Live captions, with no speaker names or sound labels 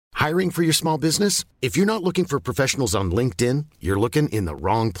Hiring for your small business? If you're not looking for professionals on LinkedIn, you're looking in the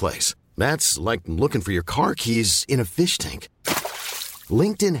wrong place. That's like looking for your car keys in a fish tank.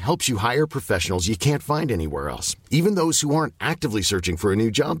 LinkedIn helps you hire professionals you can't find anywhere else, even those who aren't actively searching for a new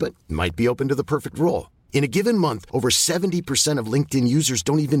job but might be open to the perfect role. In a given month, over 70% of LinkedIn users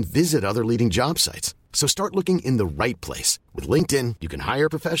don't even visit other leading job sites. So start looking in the right place. With LinkedIn, you can hire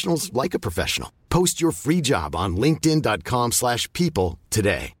professionals like a professional. Post your free job on linkedin.com/people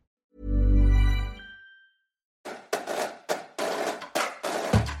today.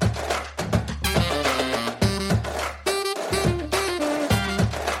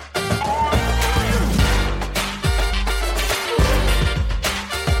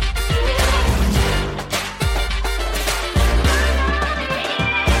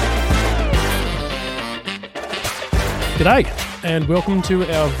 G'day, and welcome to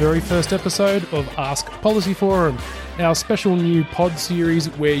our very first episode of Ask Policy Forum, our special new pod series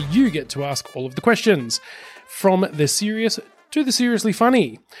where you get to ask all of the questions, from the serious to the seriously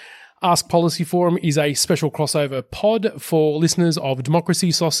funny. Ask Policy Forum is a special crossover pod for listeners of Democracy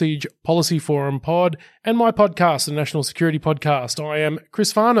Sausage, Policy Forum Pod, and my podcast, the National Security Podcast. I am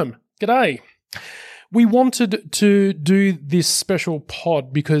Chris Farnham. G'day. We wanted to do this special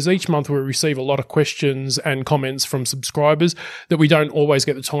pod because each month we receive a lot of questions and comments from subscribers that we don't always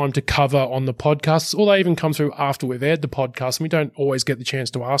get the time to cover on the podcasts, or they even come through after we've aired the podcast and we don't always get the chance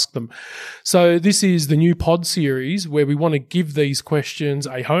to ask them. So this is the new pod series where we want to give these questions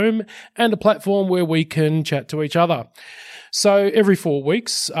a home and a platform where we can chat to each other. So every 4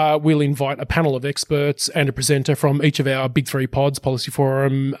 weeks, we'll invite a panel of experts and a presenter from each of our big three pods, Policy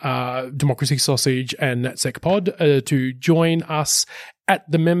Forum, Democracy Sausage and NatSec Pod, to join us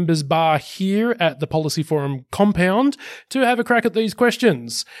at the members bar here at the Policy Forum compound to have a crack at these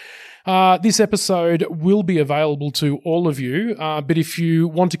questions. This episode will be available to all of you, but if you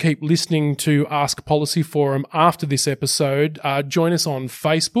want to keep listening to Ask Policy Forum after this episode, join us on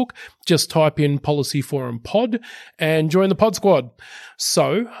Facebook. Just type in Policy Forum Pod and join the Pod Squad.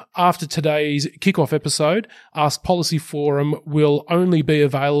 So, after today's kickoff episode, Ask Policy Forum will only be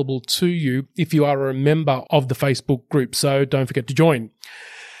available to you if you are a member of the Facebook group, so don't forget to join.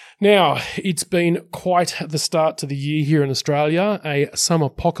 Now, it's been quite the start to the year here in Australia, a summer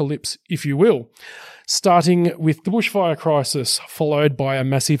apocalypse, if you will. Starting with the bushfire crisis, followed by a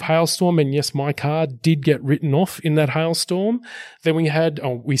massive hailstorm, and yes, my car did get written off in that hailstorm. Then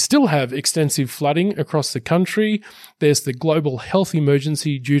we still have extensive flooding across the country. There's the global health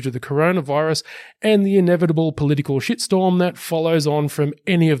emergency due to the coronavirus and the inevitable political shitstorm that follows on from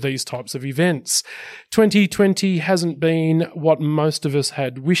any of these types of events. 2020 hasn't been what most of us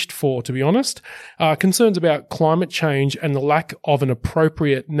had wished for, to be honest. Concerns about climate change and the lack of an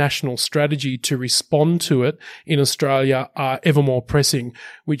appropriate national strategy to respond to it in Australia are ever more pressing,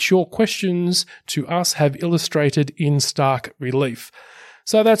 which your questions to us have illustrated in stark relief.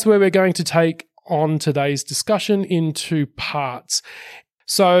 So that's where we're going to take on today's discussion in two parts.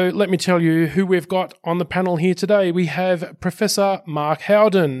 So let me tell you who we've got on the panel here today. We have Professor Mark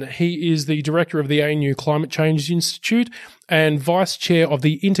Howden. He is the director of the ANU Climate Change Institute and vice chair of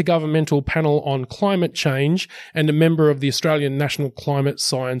the Intergovernmental Panel on Climate Change and a member of the Australian National Climate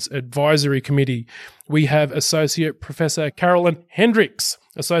Science Advisory Committee. We have Associate Professor Carolyn Hendricks,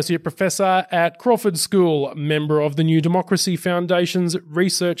 Associate Professor at Crawford School, member of the New Democracy Foundation's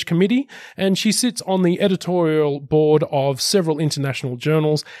Research Committee, and she sits on the editorial board of several international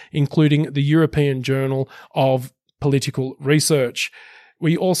journals, including the European Journal of Political Research.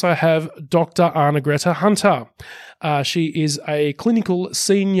 We also have Dr. Arnegretta Hunter. She is a clinical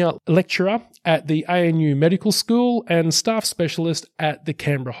senior lecturer at the ANU Medical School and staff specialist at the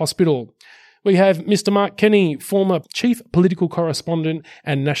Canberra Hospital. We have Mr. Mark Kenny, former Chief Political Correspondent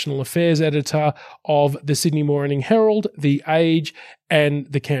and National Affairs Editor of the Sydney Morning Herald, The Age and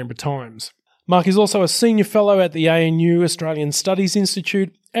the Canberra Times. Mark is also a Senior Fellow at the ANU Australian Studies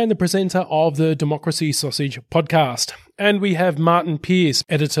Institute and the presenter of the Democracy Sausage podcast. And we have Martin Pearce,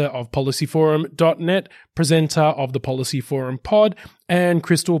 editor of PolicyForum.net, presenter of the Policy Forum pod, and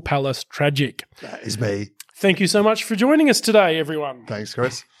Crystal Palace Tragic. That is me. Thank you so much for joining us today, everyone. Thanks,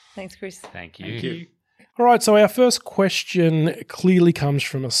 Chris. Thanks, Chris. Thank you. Thank you. All right, so our first question clearly comes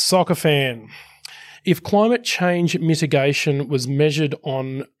from a soccer fan. If climate change mitigation was measured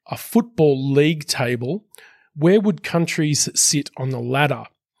on a football league table, where would countries sit on the ladder?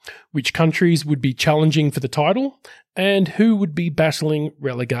 Which countries would be challenging for the title? And who would be battling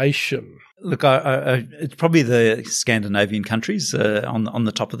relegation? Look, it's probably the Scandinavian countries on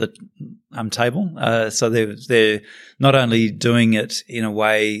the top of the table. So they're not only doing it in a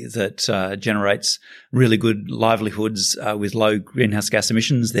way that generates really good livelihoods with low greenhouse gas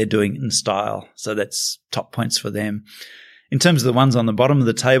emissions, they're doing it in style. So that's top points for them. In terms of the ones on the bottom of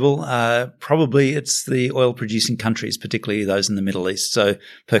the table, probably it's the oil-producing countries, particularly those in the Middle East. So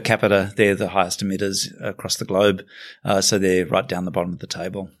per capita, they're the highest emitters across the globe. So they're right down the bottom of the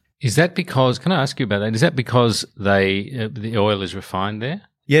table. Is that because, can I ask you about that? Is that because the oil is refined there?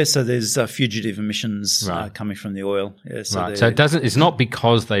 Yeah, so there's fugitive emissions coming from the oil. Yeah, so so it's not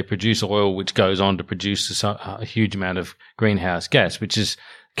because they produce oil which goes on to produce a huge amount of greenhouse gas, which is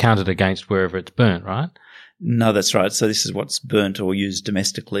counted against wherever it's burnt, right? No, that's right. So this is what's burnt or used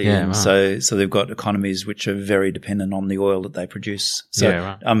domestically. Yeah, and right. So they've got economies which are very dependent on the oil that they produce.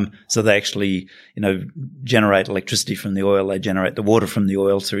 So, so they actually, generate electricity from the oil. They generate the water from the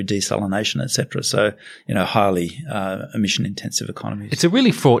oil through desalination, et cetera. So, highly emission intensive economies. It's a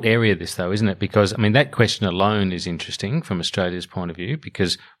really fraught area, this though, isn't it? Because, that question alone is interesting from Australia's point of view,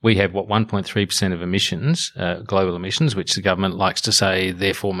 because we have 1.3% of emissions, global emissions, which the government likes to say,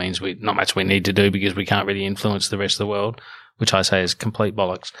 therefore means not much we need to do because we can't really influence the rest of the world, which I say is complete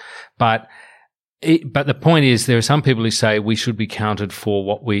bollocks. But the point is, there are some people who say we should be counted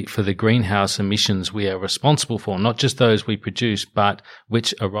for for the greenhouse emissions we are responsible for, not just those we produce, but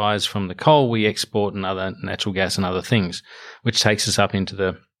which arise from the coal we export and other natural gas and other things, which takes us up into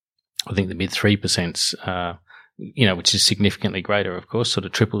the mid 3%, which is significantly greater, of course, sort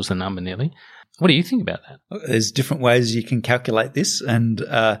of triples the number nearly. What do you think about that? There's different ways you can calculate this, and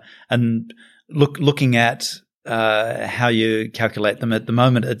looking at how you calculate them. At the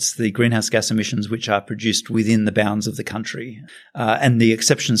moment, it's the greenhouse gas emissions which are produced within the bounds of the country. And the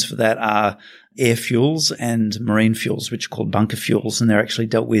exceptions for that are air fuels and marine fuels, which are called bunker fuels, and they're actually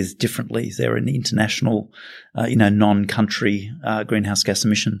dealt with differently. They're an international, non-country greenhouse gas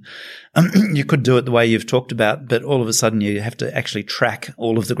emission. You could do it the way you've talked about, but all of a sudden you have to actually track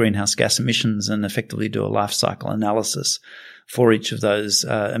all of the greenhouse gas emissions and effectively do a life cycle analysis for each of those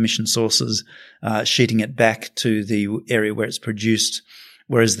emission sources, sheeting it back to the area where it's produced.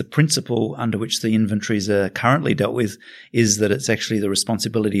 Whereas the principle under which the inventories are currently dealt with is that it's actually the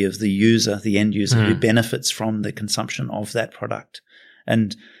responsibility of the user, the end user, who benefits from the consumption of that product.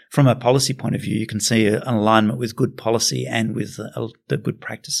 And from a policy point of view, you can see an alignment with good policy and with the good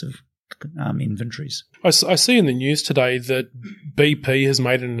practice of inventories. I see in the news today that BP has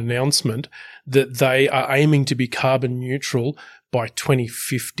made an announcement that they are aiming to be carbon neutral by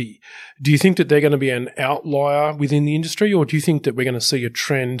 2050. Do you think that they're going to be an outlier within the industry, or do you think that we're going to see a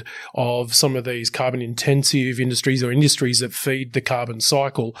trend of some of these carbon-intensive industries or industries that feed the carbon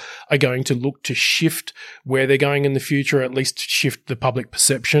cycle are going to look to shift where they're going in the future, or at least shift the public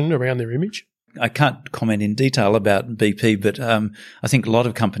perception around their image? I can't comment in detail about BP, but I think a lot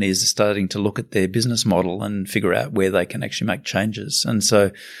of companies are starting to look at their business model and figure out where they can actually make changes. And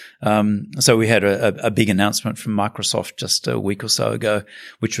so we had a big announcement from Microsoft just a week or so ago,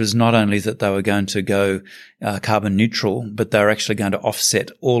 which was not only that they were going to go carbon neutral, but they were actually going to offset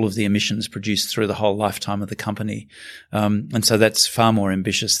all of the emissions produced through the whole lifetime of the company. And so that's far more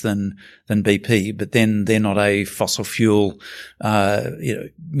ambitious than BP. But then they're not a fossil fuel,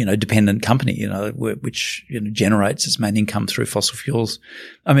 dependent company, which generates its main income through fossil fuels.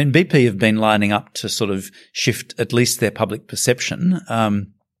 I mean, BP have been lining up to sort of shift at least their public perception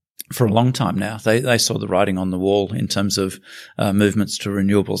for a long time now. They saw the writing on the wall in terms of movements to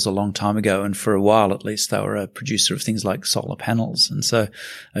renewables a long time ago, and for a while at least they were a producer of things like solar panels, and so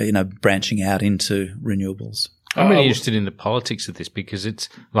branching out into renewables. I'm really interested in the politics of this, because it's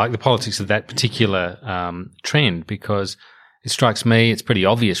like the politics of that particular trend, because it strikes me, it's pretty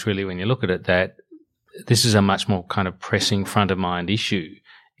obvious really when you look at it, that this is a much more kind of pressing front of mind issue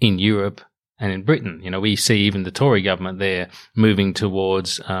in Europe and in Britain. We see even the Tory government there moving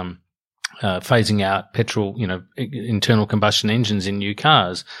towards phasing out petrol, internal combustion engines in new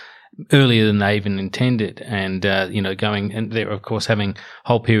cars earlier than they even intended, and going, and they're of course having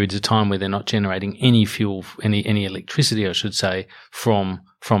whole periods of time where they're not generating any fuel, any electricity, I should say, from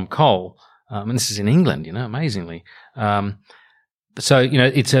coal. And this is in England, amazingly. So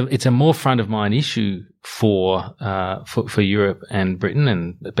it's a more front of mind issue for Europe and Britain,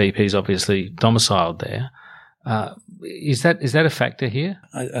 and BP is obviously domiciled there. Is that a factor here?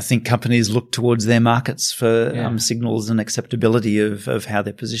 I think companies look towards their markets for signals and acceptability of how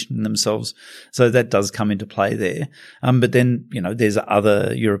they're positioning themselves. So that does come into play there. But then, there's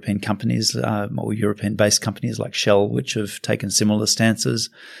other European companies or European-based companies like Shell, which have taken similar stances.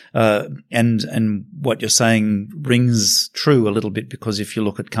 And what you're saying rings true a little bit, because if you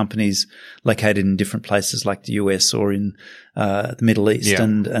look at companies located in different places like the US or in the Middle East,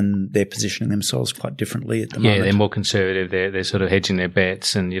 and they're positioning themselves quite differently at the moment. Yeah, they're more conservative. They're sort of hedging their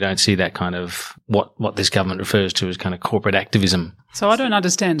bets, and you don't see that kind of what this government refers to as kind of corporate activism. So I don't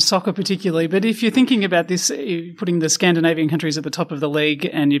understand soccer particularly, but if you're thinking about this, you're putting the Scandinavian countries at the top of the league,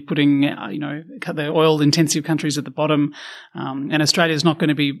 and you're putting, the oil-intensive countries at the bottom, and Australia's not going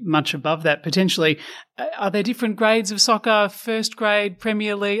to be much above that potentially. Are there different grades of soccer? First grade,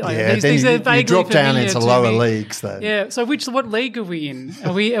 Premier League? These are vaguely you drop down into lower me. leagues, though. Yeah. So what league are we in?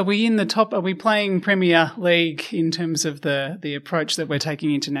 Are we in the top? Are we playing Premier League in terms of the approach that we're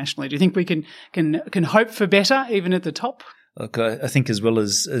taking internationally? Do you think we can hope for better even at the top? Look, I think as well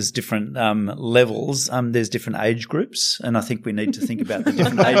as different levels, there's different age groups, and I think we need to think about the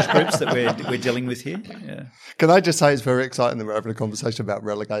different age groups that we're dealing with here. Yeah. Can I just say it's very exciting that we're having a conversation about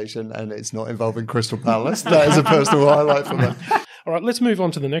relegation and it's not involving Crystal Palace. That is a personal highlight for me. All right, let's move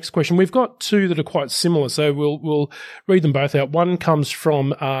on to the next question. We've got two that are quite similar, so we'll read them both out. One comes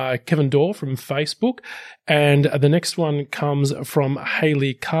from Kevin Dorr from Facebook, and the next one comes from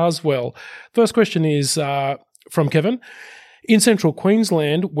Hayley Carswell. First question is from Kevin. In central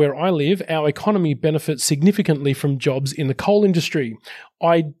Queensland, where I live, our economy benefits significantly from jobs in the coal industry.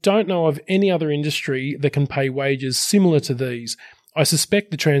 I don't know of any other industry that can pay wages similar to these. I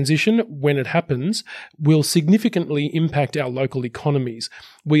suspect the transition, when it happens, will significantly impact our local economies.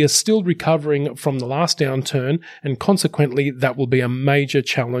 We are still recovering from the last downturn, and consequently that will be a major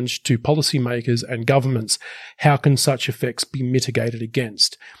challenge to policymakers and governments. How can such effects be mitigated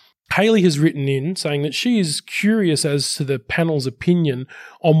against? Hayley has written in saying that she is curious as to the panel's opinion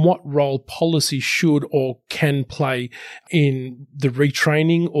on what role policy should or can play in the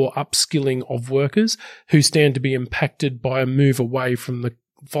retraining or upskilling of workers who stand to be impacted by a move away from the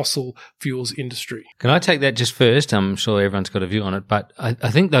fossil fuels industry. Can I take that just first? I'm sure everyone's got a view on it, but I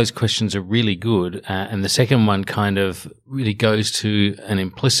think those questions are really good. And the second one kind of really goes to an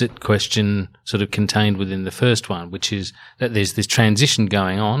implicit question sort of contained within the first one, which is that there's this transition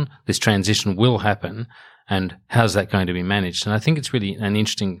going on. This transition will happen. And how's that going to be managed? And I think it's really an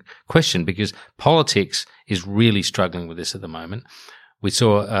interesting question, because politics is really struggling with this at the moment. We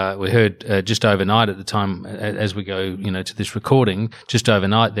heard just overnight at the time, as we go, to this recording, just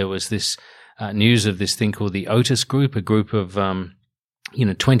overnight there was this news of this thing called the Otis Group, a group of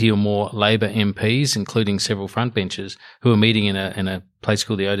 20 or more Labor MPs, including several frontbenchers, who were meeting in a place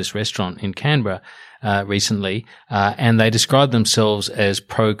called the Otis Restaurant in Canberra recently, and they described themselves as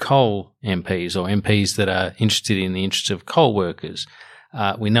pro-coal MPs, or MPs that are interested in the interests of coal workers.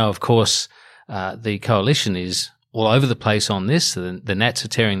 We know, of course, the coalition is all over the place on this. The Nats are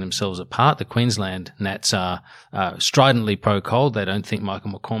tearing themselves apart. The Queensland Nats are stridently pro-coal. They don't think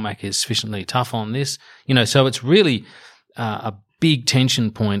Michael McCormack is sufficiently tough on this. So it's really a big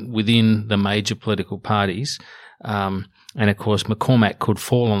tension point within the major political parties. And of course, McCormack could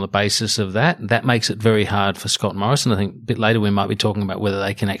fall on the basis of that. That makes it very hard for Scott Morrison. I think a bit later we might be talking about whether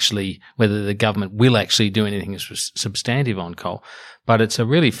the government will actually do anything substantive on coal. But it's a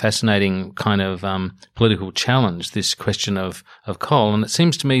really fascinating kind of political challenge, this question of coal. And it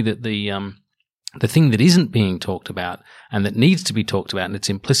seems to me that the thing that isn't being talked about and that needs to be talked about, and it's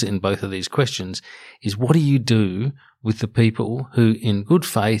implicit in both of these questions, is what do you do with the people who, in good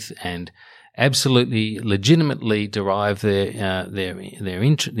faith and absolutely legitimately derive their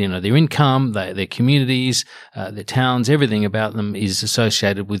income, their communities, their towns, everything about them is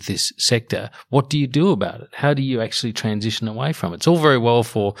associated with this sector. What do you do about it? How do you actually transition away from it? It's all very well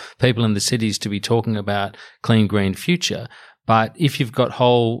for people in the cities to be talking about clean, green future, but if you've got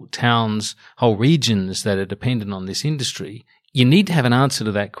whole towns, whole regions that are dependent on this industry, you need to have an answer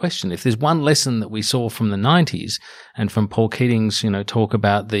to that question. If there's one lesson that we saw from the 90s and from Paul Keating's, talk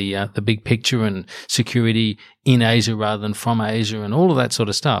about the big picture and security in Asia rather than from Asia and all of that sort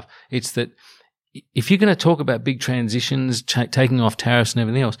of stuff, it's that if you're going to talk about big transitions, taking off tariffs and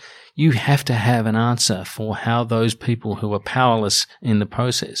everything else, you have to have an answer for how those people who are powerless in the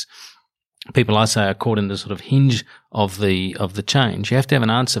process people I say are caught in the sort of hinge of the change. You have to have an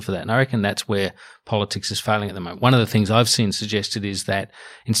answer for that. And I reckon that's where politics is failing at the moment. One of the things I've seen suggested is that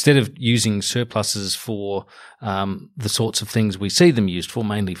instead of using surpluses for the sorts of things we see them used for,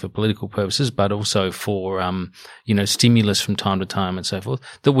 mainly for political purposes, but also for stimulus from time to time and so forth,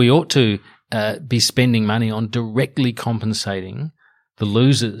 that we ought to be spending money on directly compensating the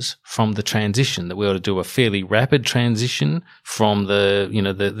losers from the transition, that we ought to do a fairly rapid transition from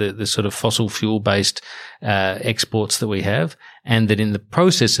the sort of fossil fuel based exports that we have, and that in the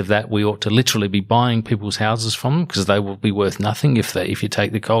process of that we ought to literally be buying people's houses from them because they will be worth nothing if you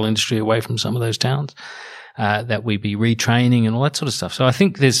take the coal industry away from some of those towns. That we be retraining and all that sort of stuff. So I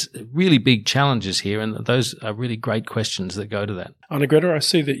think there's really big challenges here, and those are really great questions that go to that. Anna-Gretta, I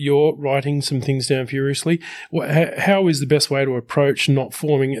see that you're writing some things down furiously. How is the best way to approach not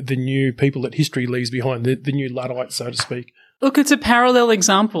forming the new people that history leaves behind, the new Luddites, so to speak? Look, it's a parallel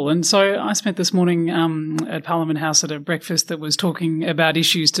example. And so I spent this morning at Parliament House at a breakfast that was talking about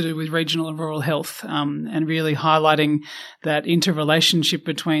issues to do with regional and rural health, and really highlighting that interrelationship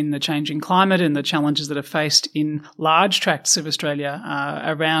between the changing climate and the challenges that are faced in large tracts of Australia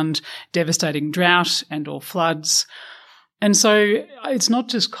around devastating drought and or floods. And so it's not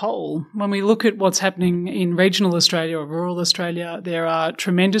just coal. When we look at what's happening in regional Australia or rural Australia, there are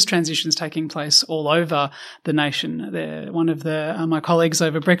tremendous transitions taking place all over the nation. One of my colleagues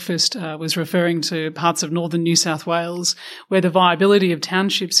over breakfast was referring to parts of northern New South Wales where the viability of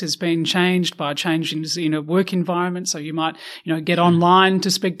townships has been changed by changes in a work environment. So you might, get online to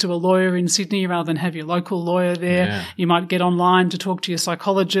speak to a lawyer in Sydney rather than have your local lawyer there. Yeah. You might get online to talk to your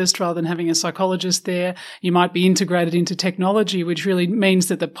psychologist rather than having a psychologist there. You might be integrated into technology, which really means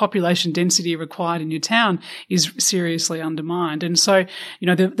that the population density required in your town is seriously undermined. And so,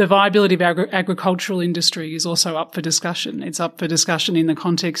 the viability of agricultural industry is also up for discussion. It's up for discussion in the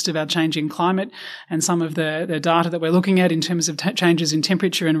context of our changing climate, and some of the data that we're looking at in terms of changes in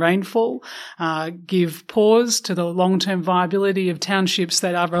temperature and rainfall give pause to the long-term viability of townships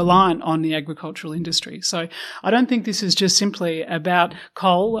that are reliant on the agricultural industry. So I don't think this is just simply about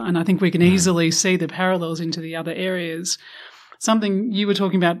coal, and I think we can easily see the parallels into the other areas. Something you were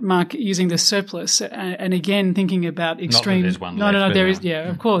talking about, Mark, using the surplus, and again thinking about extreme. Not that there's one no, left, there is. Yeah,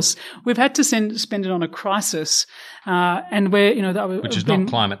 of course. We've had to spend it on a crisis, and we're which is not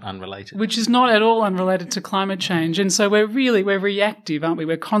climate unrelated, which is not at all unrelated to climate change. And so we're reactive, aren't we?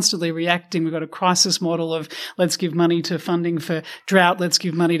 We're constantly reacting. We've got a crisis model of let's give money to funding for drought, let's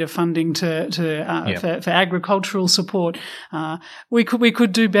give money to funding for agricultural support. We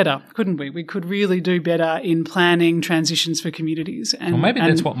could do better, couldn't we? We could really do better in planning transitions for communities. And maybe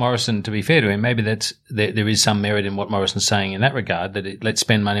that's what Morrison, to be fair to him, maybe there is some merit in what Morrison's saying in that regard, that let's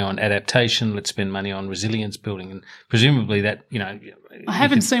spend money on adaptation, let's spend money on resilience building, and presumably that, I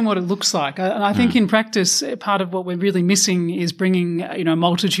haven't seen what it looks like. I think in practice, part of what we're really missing is bringing, a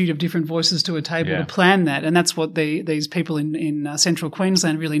multitude of different voices to a table to plan that. And that's what these people in central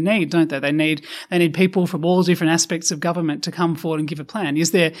Queensland really need, don't they? They need people from all different aspects of government to come forward and give a plan.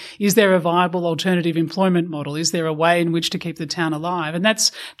 Is there a viable alternative employment model? Is there a way in which to keep the town alive? And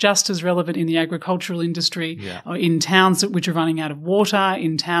that's just as relevant in the agricultural industry, in towns which are running out of water,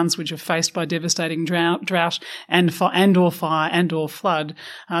 in towns which are faced by devastating drought and fire and or flood.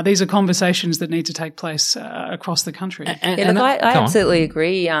 These are conversations that need to take place across the country. I absolutely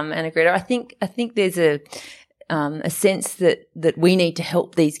agree, Anna-Gretta. I think there's a sense that we need to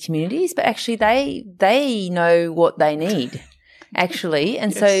help these communities, but actually they know what they need. Actually.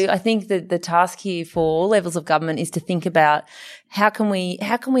 And so I think that the task here for all levels of government is to think about how can we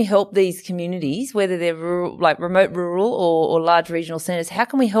help these communities, whether they're rural, like remote rural or large regional centres, how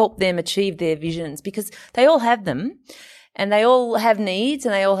can we help them achieve their visions? Because they all have them and they all have needs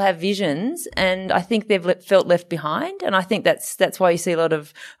and they all have visions, and I think they've felt left behind. And I think that's why you see a lot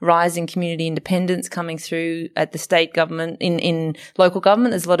of rising community independence coming through at the state government, in local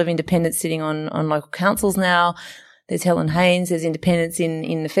government. There's a lot of independents sitting on local councils now. There's Helen Haines, there's independents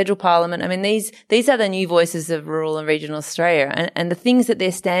in the federal parliament. I mean, these are the new voices of rural and regional Australia. And the things that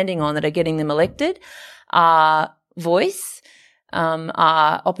they're standing on that are getting them elected are voice,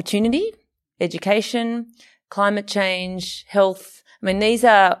 are opportunity, education, climate change, health. I mean, these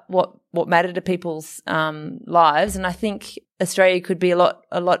are what matter to people's lives. And I think Australia could be a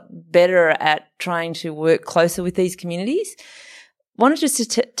lot better at trying to work closer with these communities. Wanted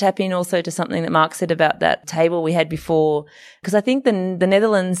just to tap in also to something that Mark said about that table we had before, because I think the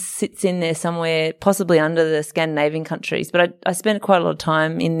Netherlands sits in there somewhere, possibly under the Scandinavian countries. But I spent quite a lot of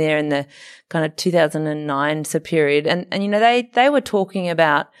time in there in the kind of 2009 period, and they were talking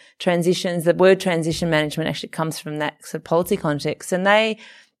about transitions. The word transition management actually comes from that sort of policy context, and they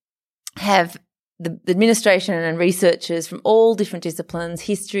have the administration and researchers from all different disciplines,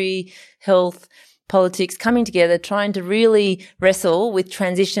 history, health, politics, coming together, trying to really wrestle with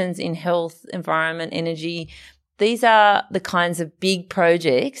transitions in health, environment, energy. These are the kinds of big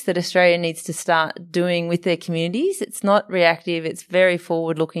projects that Australia needs to start doing with their communities. It's not reactive. It's very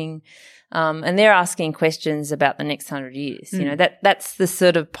forward-looking. And they're asking questions about the next 100 years. You know, that's the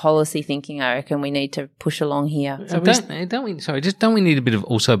sort of policy thinking I reckon we need to push along here. So don't we need a bit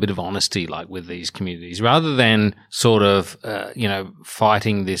of honesty, like with these communities, rather than sort of,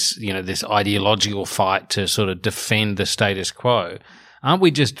 fighting this, this ideological fight to sort of defend the status quo? Aren't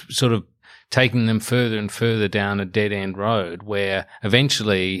we just sort of taking them further and further down a dead end road where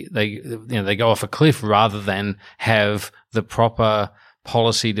eventually they go off a cliff rather than have the proper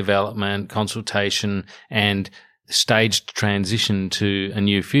policy development, consultation, and staged transition to a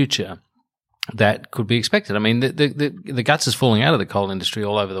new future that could be expected? I mean, the guts is falling out of the coal industry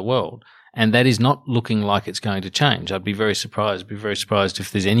all over the world, and that is not looking like it's going to change. I'd be very surprised.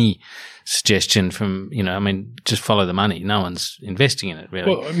 If there's any suggestion from, just follow the money. No one's investing in it,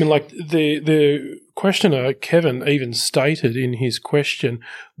 really. Well, I mean, like the questioner, Kevin, even stated in his question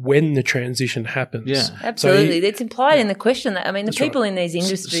when the transition happens. Yeah, absolutely. It's implied in the question that, the people in these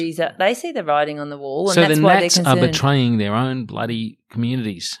industries, they see the writing on the wall, and that's why they're concerned. So the Nats are betraying their own bloody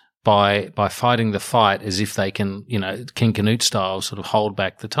communities by fighting the fight as if they can, King Canute style, sort of hold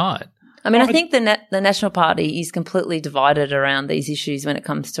back the tide. I think the National Party is completely divided around these issues when it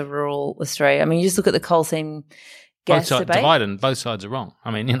comes to rural Australia. You just look at the coal seam gas debate. Divided, both sides are wrong.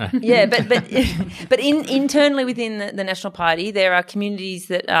 Yeah, but internally within the National Party, there are communities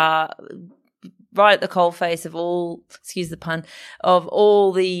that are right at the coalface of all, excuse the pun, of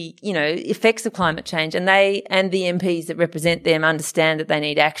all the, effects of climate change. And they and the MPs that represent them understand that they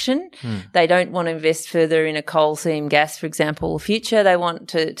need action. They don't want to invest further in a coal seam gas, for example, future. They want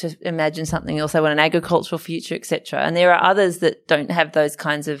to imagine something else. They want an agricultural future, etc. And there are others that don't have those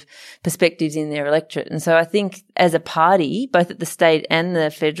kinds of perspectives in their electorate. And so I think as a party, both at the state and the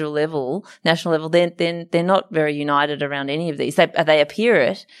federal level, national level, they're not very united around any of these. They appear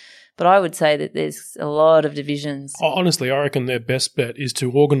it. But I would say that there's a lot of divisions. Honestly, I reckon their best bet is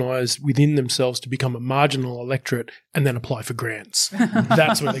to organise within themselves to become a marginal electorate and then apply for grants.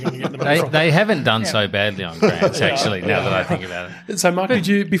 That's where they're going to get the money from. They haven't done so badly on grants, actually, now that I think about it. So, Mark,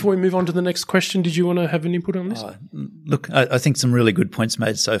 before we move on to the next question, did you want to have an input on this? Look, I think some really good points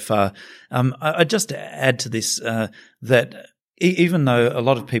made so far. I'd just add to this that even though a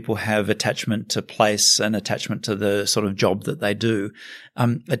lot of people have attachment to place and attachment to the sort of job that they do,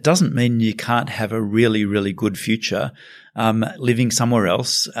 it doesn't mean you can't have a really, really good future living somewhere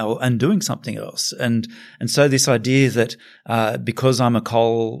else and doing something else. And so this idea that because I'm a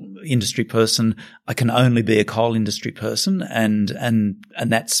coal industry person, I can only be a coal industry person and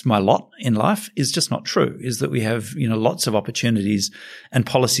that's my lot in life is just not true. Is that we have, lots of opportunities, and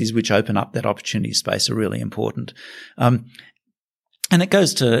policies which open up that opportunity space are really important. And it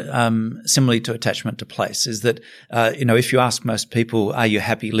goes to similarly to attachment to place, is that if you ask most people, are you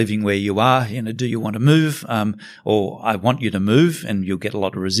happy living where you are? Do you want to move? Or I want you to move, and you'll get a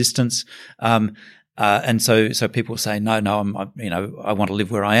lot of resistance. And so people say, no, I want to live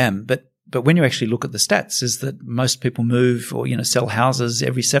where I am. But when you actually look at the stats, is that most people move or sell houses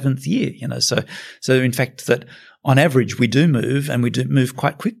every 7th year. So in fact that on average we do move, and we do move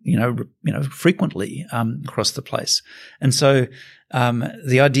quite quick, frequently across the place. And so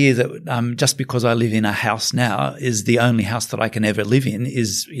the idea that just because I live in a house now is the only house that I can ever live in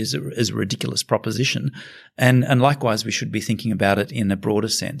is a ridiculous proposition. And likewise, we should be thinking about it in a broader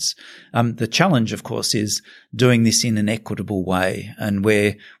sense. The challenge, of course, is doing this in an equitable way, and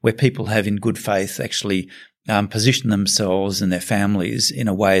where people have in good faith actually position themselves and their families in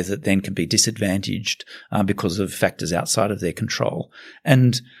a way that then can be disadvantaged because of factors outside of their control.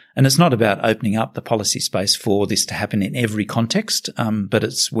 And it's not about opening up the policy space for this to happen in every context, but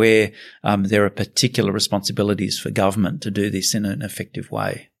it's where there are particular responsibilities for government to do this in an effective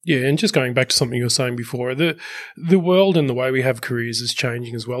way. Yeah, and just going back to something you were saying before, the world and the way we have careers is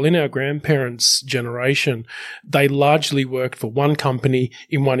changing as well. In our grandparents' generation, they largely worked for one company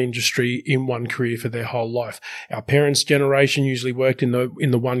in one industry in one career for their whole life. Our parents' generation usually worked in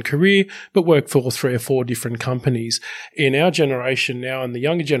the one career, but worked for 3 or 4 different companies. In our generation now, and the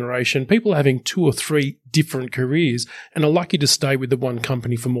younger generation, generation, people are having 2 or 3 different careers and are lucky to stay with the one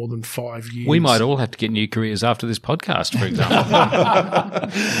company for more than 5 years. We might all have to get new careers after this podcast, for example.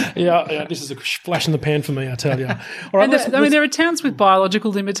 yeah, this is a flash in the pan for me, I tell you. All right, and there are towns with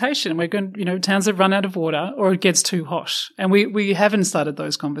biological limitation. We're going, towns that run out of water or it gets too hot, and we haven't started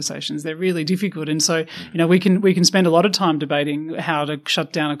those conversations. They're really difficult, and so we can spend a lot of time debating how to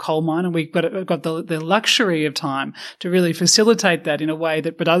shut down a coal mine, and we've got the luxury of time to really facilitate that in a way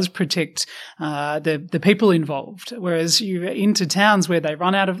that does protect the people involved. Whereas you're into towns where they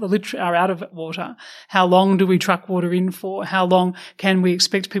are out of water. How long do we truck water in for? How long can we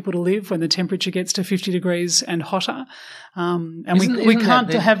expect people to live when the temperature gets to 50 degrees and hotter? And we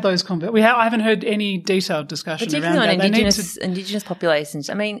can't have those conversations. I haven't heard any detailed discussion around that. Particularly on Indigenous populations.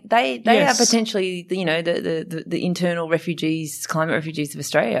 I mean, they are potentially the internal refugees, climate refugees of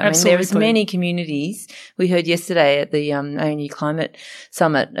Australia. I mean, there's many communities. We heard yesterday at the ANU Climate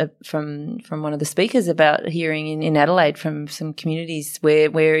Summit from one of the speakers about hearing in Adelaide from some communities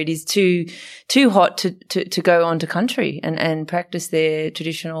where it is too hot to go onto country and practice their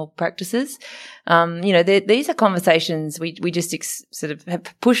traditional practices. These are conversations we just sort of have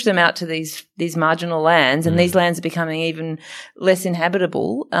pushed them out to these marginal lands, and these lands are becoming even less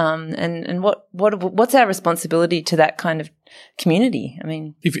inhabitable. And what's our responsibility to that kind of community? I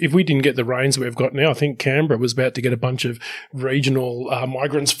mean, if we didn't get the rains that we've got now, I think Canberra was about to get a bunch of regional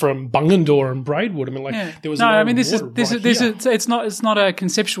migrants from Bungendore and Braidwood. I mean, there was it's not a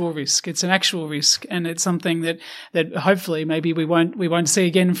conceptual risk; it's an actual risk, and it's something that hopefully maybe we won't see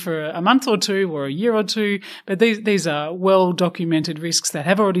again for a month or two or a year or two. But these are well documented risks that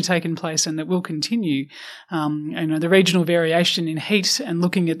have already taken place and that will continue. The regional variation in heat and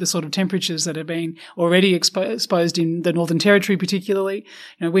looking at the sort of temperatures that have been already exposed in the Northern Territory particularly,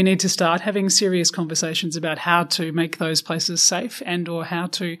 we need to start having serious conversations about how to make those places safe and or how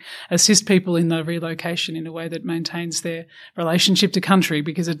to assist people in the relocation in a way that maintains their relationship to country,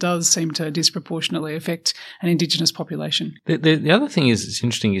 because it does seem to disproportionately affect an Indigenous population. The other thing that's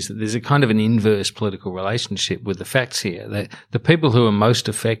interesting is that there's a kind of an inverse political relationship with the facts here, that the people who are most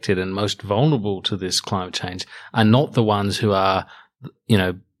affected and most vulnerable to this climate change are not the ones who are,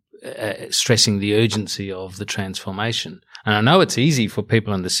 stressing the urgency of the transformation. And I know it's easy for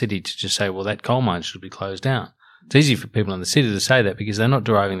people in the city to just say, well, that coal mine should be closed down. It's easy for people in the city to say that because they're not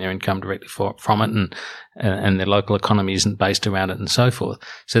deriving their income directly from it, and their local economy isn't based around it and so forth.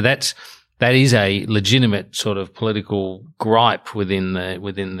 So that is a legitimate sort of political gripe within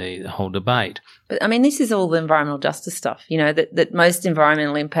the whole debate. But I mean, this is all the environmental justice stuff, that most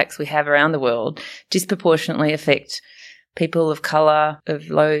environmental impacts we have around the world disproportionately affect people of colour, of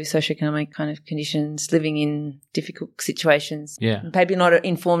low socioeconomic kind of conditions, living in difficult situations. Yeah. Maybe not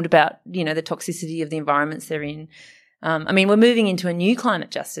informed about, the toxicity of the environments they're in. We're moving into a new climate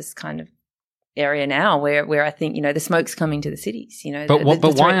justice kind of area now where I think, the smoke's coming to the cities, But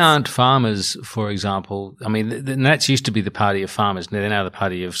why aren't farmers, for example, and that's used to be the party of farmers. They're now the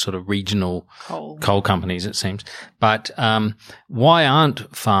party of sort of regional coal companies, it seems. But why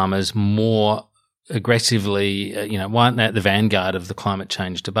aren't farmers more aggressively, why aren't they at the vanguard of the climate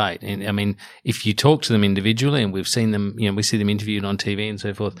change debate? And if you talk to them individually, and we've seen them, we see them interviewed on TV and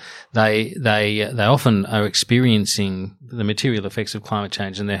so forth, they often are experiencing the material effects of climate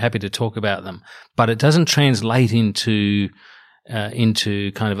change, and they're happy to talk about them. But it doesn't translate into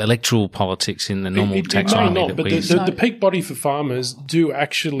kind of electoral politics in the normal taxonomy. The peak body for farmers do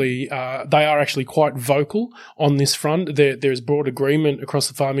actually, they are actually quite vocal on this front. There is broad agreement across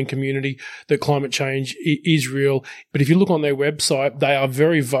the farming community that climate change is real. But if you look on their website, they are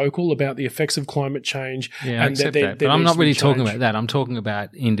very vocal about the effects of climate change. Yeah, I accept that. But I'm not really talking about that. I'm talking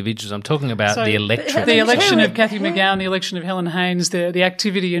about individuals. I'm talking about the electorate. The election of Cathy McGowan, the election of Helen Haines, the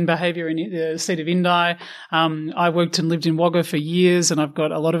activity and behaviour in the seat of Indi. I worked and lived in Wagga for years, and I've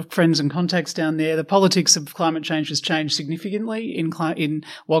got a lot of friends and contacts down there. The politics of climate change has changed significantly in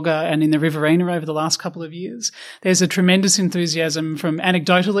Wagga and in the Riverina over the last couple of years. There's a tremendous enthusiasm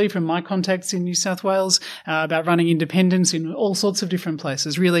anecdotally from my contacts in New South Wales about running independents in all sorts of different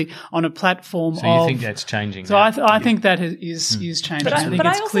places, really on a platform. So you think that's changing? So I think that is changing. But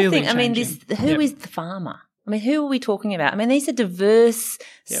I also think, changing. who is the farmer? Who are we talking about? These are diverse,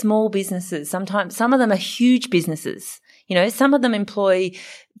 small businesses. Sometimes some of them are huge businesses. Some of them employ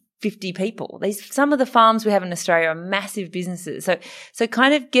 50 people. Some of the farms we have in Australia are massive businesses. So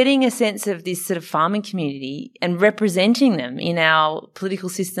kind of getting a sense of this sort of farming community and representing them in our political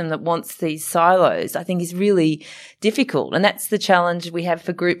system that wants these silos, I think is really difficult. And that's the challenge we have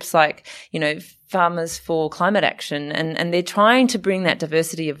for groups like, Farmers for Climate Action, and they're trying to bring that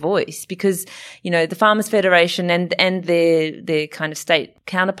diversity of voice because, the Farmers Federation and their kind of state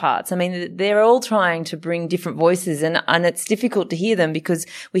counterparts, I mean, they're all trying to bring different voices and it's difficult to hear them because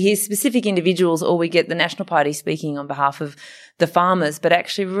we hear specific individuals or we get the National Party speaking on behalf of the farmers, but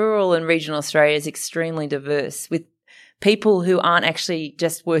actually rural and regional Australia is extremely diverse with people who aren't actually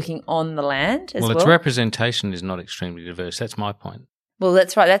just working on the land as well. Well, its representation is not extremely diverse. That's my point. Well,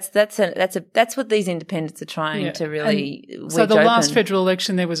 that's right. That's what these independents are trying to really. So the last federal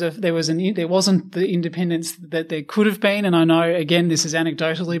election, there wasn't the independence that there could have been, and I know again this is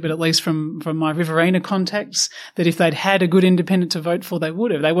anecdotally, but at least from my Riverina contacts, that if they'd had a good independent to vote for, they would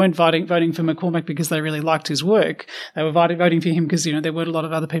have. They weren't voting for McCormack because they really liked his work. They were voting for him because there weren't a lot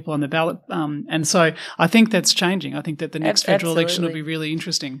of other people on the ballot, and so I think that's changing. I think that the next federal election will be really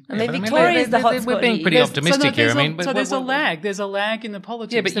interesting. I mean, Victoria is the hotspot. We're being pretty optimistic here. There's a lag. There's a lag in the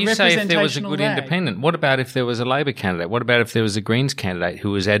politics. Yeah, but you say if there was a good independent. What about if there was a Labor candidate? What about if there was a Greens candidate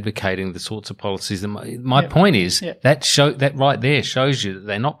who was advocating the sorts of policies that my point is that right there shows you that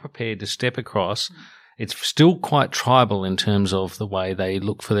they're not prepared to step across. It's still quite tribal in terms of the way they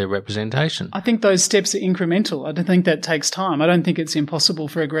look for their representation. I think those steps are incremental. I don't think that takes time. I don't think it's impossible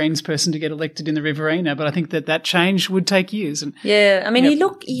for a Greens person to get elected in the Riverina, but I think that change would take years. And I mean, you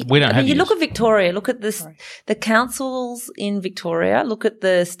look at Victoria, look at the councils in Victoria, look at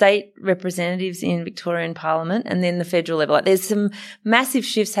the state representatives in Victorian Parliament, and then the federal level. Like, there's some massive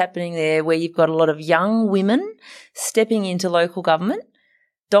shifts happening there where you've got a lot of young women stepping into local government.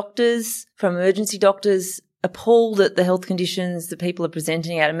 Doctors, from emergency doctors, appalled at the health conditions that people are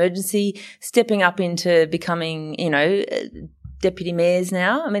presenting at emergency, stepping up into becoming, deputy mayors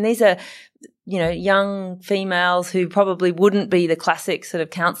now. I mean, these are, young females who probably wouldn't be the classic sort of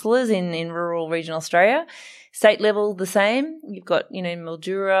councillors in rural regional Australia. State level, the same. You've got,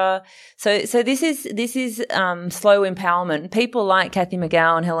 Mildura. So this is slow empowerment. People like Cathy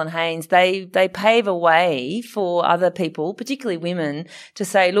McGowan, Helen Haynes, they pave a way for other people, particularly women, to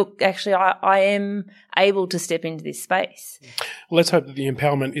say, look, actually, I am able to step into this space. Well, let's hope that the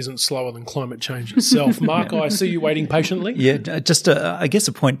empowerment isn't slower than climate change itself. Mark, I see you waiting patiently. Yeah, just I guess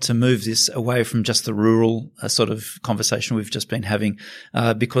a point to move this away from just the rural sort of conversation we've just been having,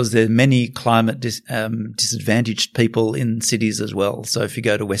 because there are many climate disadvantaged people in cities as well. So if you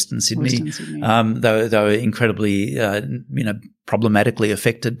go to Western Sydney. They were incredibly, problematically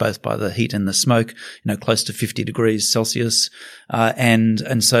affected both by the heat and the smoke, close to 50 degrees Celsius.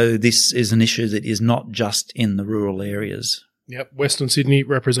 And so this is an issue that is not just in the rural areas. Yep, Western Sydney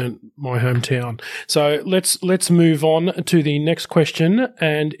represent my hometown. So let's move on to the next question,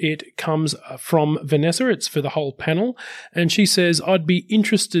 and it comes from Vanessa. It's for the whole panel, and she says, I'd be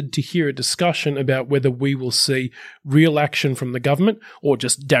interested to hear a discussion about whether we will see real action from the government or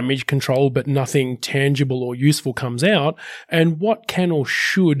just damage control but nothing tangible or useful comes out, and what can or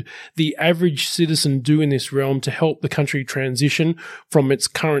should the average citizen do in this realm to help the country transition from its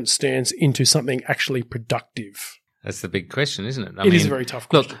current stance into something actually productive? That's the big question, isn't it? It is a very tough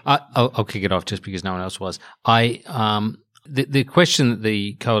question. Look, I'll kick it off just because no one else was. The question that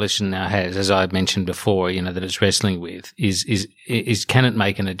the coalition now has, as I mentioned before, that it's wrestling with is can it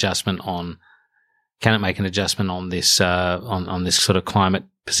make an adjustment on this on this sort of climate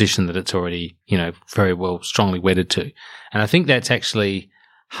position that it's already very well strongly wedded to, and I think that's actually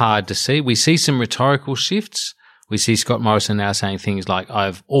hard to see. We see some rhetorical shifts. We see Scott Morrison now saying things like,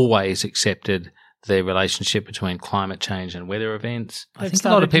 "I've always accepted the relationship between climate change and weather events." I think a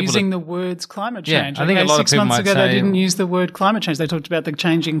lot of people using the words climate change. I think a lot of people 6 months ago say, they didn't use the word climate change. They talked about the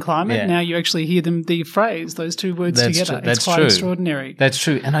changing climate. Yeah. Now you actually hear the phrase, those two words together. It's quite extraordinary. That's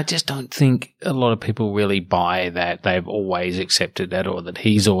true. And I just don't think a lot of people really buy that they've always accepted that or that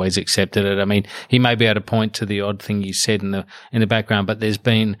he's always accepted it. I mean, he may be able to point to the odd thing you said in the background, but there's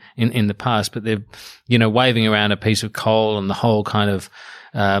been in the past, but they're, waving around a piece of coal and the whole kind of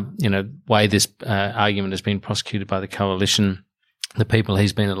way this argument has been prosecuted by the coalition, the people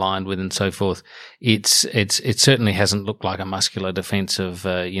he's been aligned with, and so forth. It certainly hasn't looked like a muscular defence of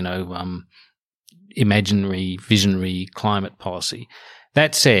imaginary, visionary climate policy.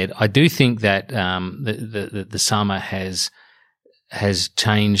 That said, I do think that the summer has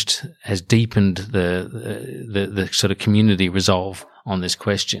changed, has deepened the sort of community resolve on this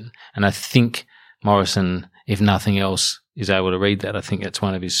question, and I think Morrison, if nothing else, is able to read that. I think that's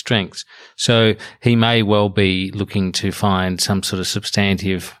one of his strengths. So he may well be looking to find some sort of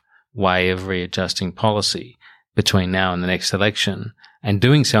substantive way of readjusting policy between now and the next election, and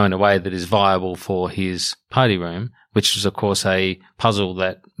doing so in a way that is viable for his party room, which was, of course, a puzzle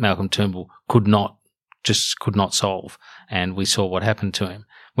that Malcolm Turnbull could not solve. And we saw what happened to him.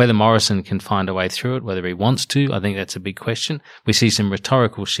 Whether Morrison can find a way through it, whether he wants to, I think that's a big question. We see some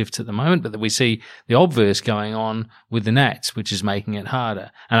rhetorical shifts at the moment, but we see the obverse going on with the Nats, which is making it harder.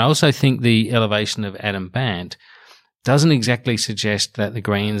 And I also think the elevation of Adam Bandt doesn't exactly suggest that the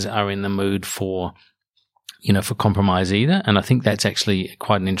Greens are in the mood for compromise either. And I think that's actually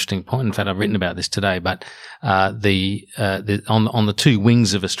quite an interesting point. In fact, I've written about this today, but on the two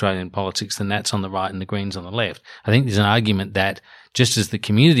wings of Australian politics, the Nats on the right and the Greens on the left, I think there's an argument that just as the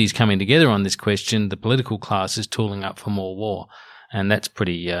community is coming together on this question, the political class is tooling up for more war. And that's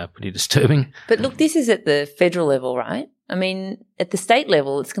pretty disturbing. But look, this is at the federal level, right? I mean, at the state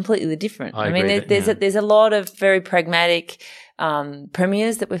level, it's completely different. I mean, there's a lot of very pragmatic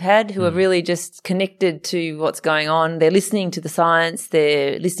premiers that we've had who are really just connected to what's going on. They're listening to the science.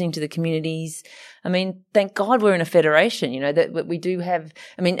 They're listening to the communities. I mean, thank God we're in a federation, that we do have.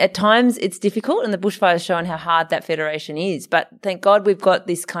 I mean, at times it's difficult, and the bushfire's shown how hard that federation is. But thank God we've got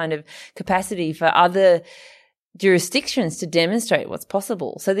this kind of capacity for other jurisdictions to demonstrate what's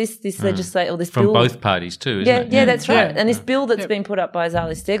possible. So this legislation, or this from bill, both parties too, isn't it? Yeah, that's right. And this bill that's been put up by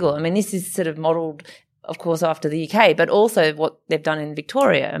Zali Steggall, I mean, this is sort of modelled, of course, after the UK, but also what they've done in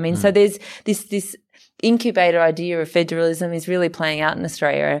Victoria. I mean, so there's this incubator idea of federalism is really playing out in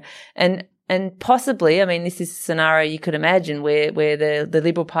Australia, and possibly, I mean, this is a scenario you could imagine where the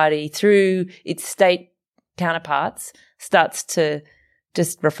Liberal Party, through its state counterparts, starts to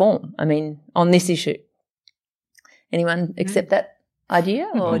just reform. I mean, on this issue. Anyone accept that idea?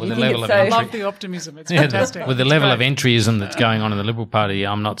 Or do you think it's so? I love the optimism. It's fantastic. With the level of entryism that's going on in the Liberal Party,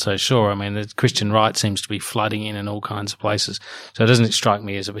 I'm not so sure. I mean, the Christian right seems to be flooding in all kinds of places. So it doesn't strike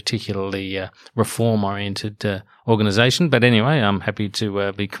me as a particularly reform-oriented organisation. But anyway, I'm happy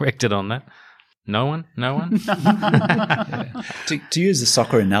to be corrected on that. No one? To use the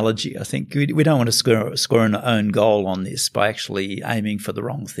soccer analogy, I think we don't want to score an own goal on this by actually aiming for the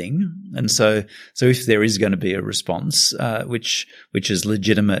wrong thing. And so if there is going to be a response, which is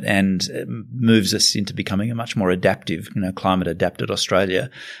legitimate and moves us into becoming a much more adaptive, climate adapted Australia,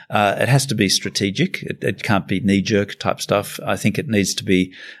 it has to be strategic. It can't be knee jerk type stuff. I think it needs to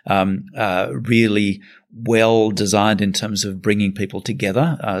be really well designed in terms of bringing people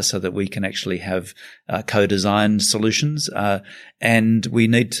together so that we can actually have co-designed solutions. And we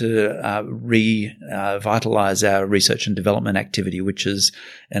need to revitalize our research and development activity, which has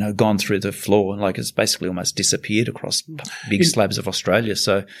gone through the floor, like it's basically almost disappeared across big slabs of Australia.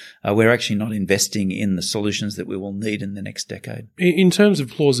 So we're actually not investing in the solutions that we will need in the next decade. In terms of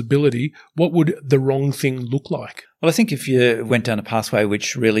plausibility, what would the wrong thing look like? Well, I think if you went down a pathway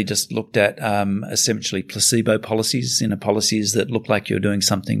which really just looked at essentially placebo policies, policies that look like you're doing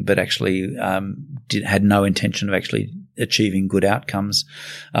something but actually had no intention of actually achieving good outcomes,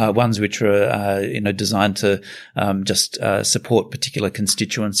 ones which are designed to just support particular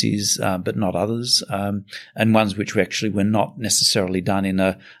constituencies but not others, and ones which actually were not necessarily done in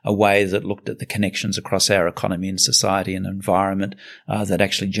a way that looked at the connections across our economy and society and environment that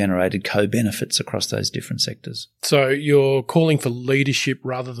actually generated co-benefits across those different sectors. So you're calling for leadership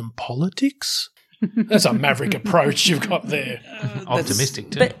rather than politics? That's a maverick approach you've got there.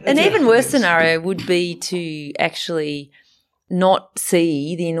 Optimistic too. But an even worse scenario would be to actually not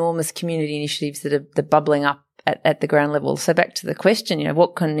see the enormous community initiatives that are bubbling up at the ground level. So back to the question,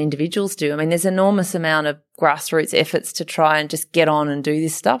 what can individuals do? I mean, there's an enormous amount of grassroots efforts to try and just get on and do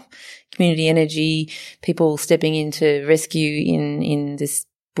this stuff. Community energy, people stepping in to rescue in this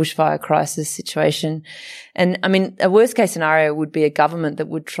bushfire crisis situation. And I mean, a worst case scenario would be a government that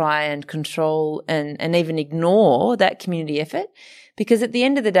would try and control and even ignore that community effort, because at the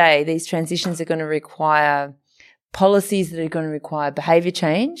end of the day, these transitions are going to require policies that are going to require behaviour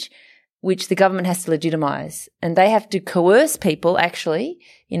change, which the government has to legitimise. And they have to coerce people actually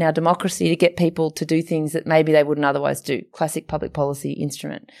in our democracy to get people to do things that maybe they wouldn't otherwise do. Classic public policy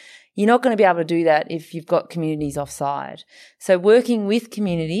instrument. You're not going to be able to do that if you've got communities offside. So working with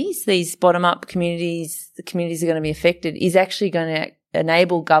communities, these bottom-up communities, the communities are going to be affected, is actually going to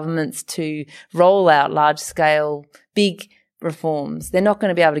enable governments to roll out large-scale, big reforms. They're not going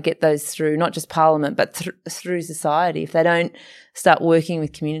to be able to get those through, not just Parliament, but through society if they don't start working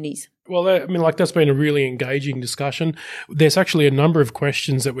with communities. Well, I mean, that's been a really engaging discussion. There's actually a number of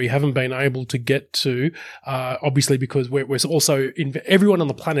questions that we haven't been able to get to, obviously because we're also everyone on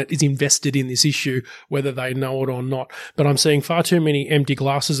the planet is invested in this issue, whether they know it or not. But I'm seeing far too many empty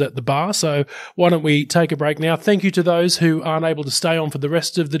glasses at the bar. So why don't we take a break now? Thank you to those who aren't able to stay on for the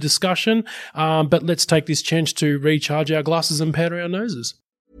rest of the discussion. But let's take this chance to recharge our glasses and powder our noses.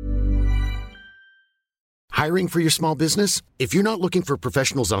 Hiring for your small business? If you're not looking for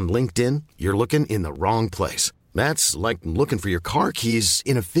professionals on LinkedIn, you're looking in the wrong place. That's like looking for your car keys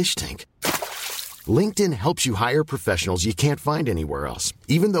in a fish tank. LinkedIn helps you hire professionals you can't find anywhere else,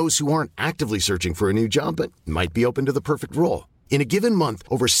 even those who aren't actively searching for a new job but might be open to the perfect role. In a given month,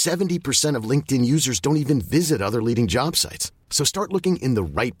 over 70% of LinkedIn users don't even visit other leading job sites. So start looking in the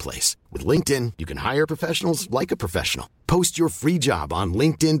right place. With LinkedIn, you can hire professionals like a professional. Post your free job on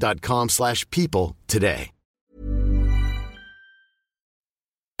linkedin.com/people today.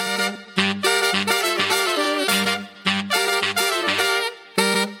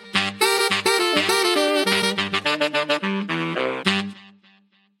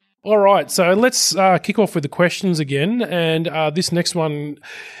 All right, so let's kick off with the questions again. And this next one,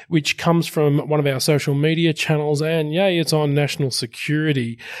 which comes from one of our social media channels, and it's on national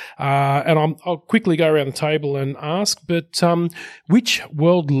security. And I'll quickly go around the table and ask, but which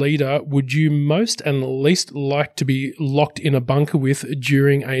world leader would you most and least like to be locked in a bunker with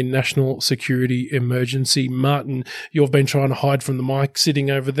during a national security emergency? Martin, you've been trying to hide from the mic sitting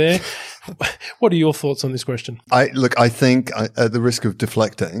over there. What are your thoughts on this question? I think at the risk of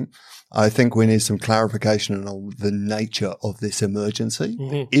deflecting, I think we need some clarification on the nature of this emergency.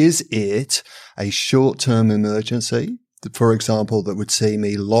 Mm-hmm. Is it a short-term emergency, for example, that would see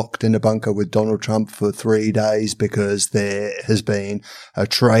me locked in a bunker with Donald Trump for 3 days because there has been a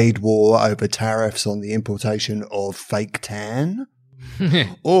trade war over tariffs on the importation of fake tan?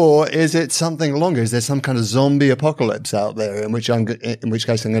 Or is it something longer? Is there some kind of zombie apocalypse out there in which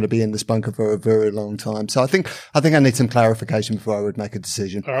case I'm going to be in this bunker for a very long time? So I think I need some clarification before I would make a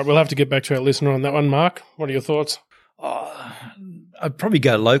decision. All right, we'll have to get back to our listener on that one. Mark, what are your thoughts? I'd probably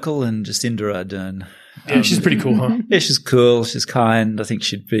go local and Jacinda Ardern. Yeah, she's pretty cool, huh? Yeah, she's cool. She's kind. I think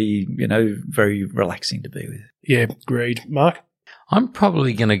she'd be, very relaxing to be with. Yeah, agreed. Mark? I'm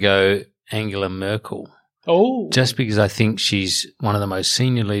probably going to go Angela Merkel. Oh. Just because I think she's one of the most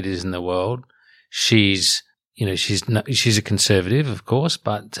senior leaders in the world. She's a conservative, of course,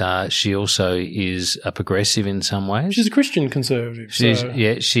 but she also is a progressive in some ways. She's a Christian conservative. She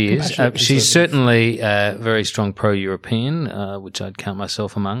is. She's certainly a very strong pro-European, which I'd count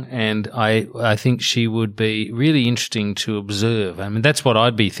myself among, and I think she would be really interesting to observe. I mean, that's what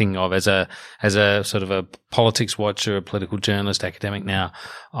I'd be thinking of as a sort of a politics watcher, a political journalist, academic now.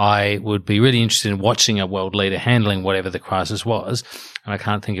 I would be really interested in watching a world leader handling whatever the crisis was. And I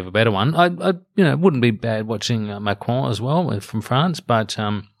can't think of a better one. I wouldn't be bad watching Macron as well from France, but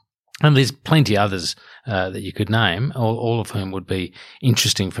and there's plenty others that you could name, all of whom would be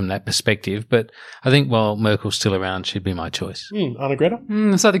interesting from that perspective. But I think while Merkel's still around, she'd be my choice. Anna Greta?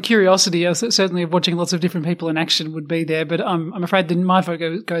 So the curiosity, certainly of watching lots of different people in action would be there, but I'm afraid that my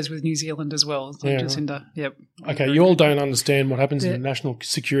vote goes with New Zealand as well. Jacinda. Right. Yep. Okay, you all don't understand what happens in a national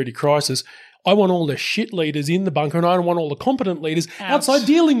security crisis. I want all the shit leaders in the bunker and I don't want all the competent leaders outside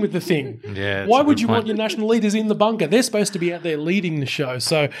dealing with the thing. Yeah, why would you want your national leaders in the bunker? They're supposed to be out there leading the show.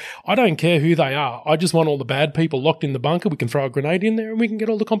 So I don't care who they are. I just want all the bad people locked in the bunker. We can throw a grenade in there and we can get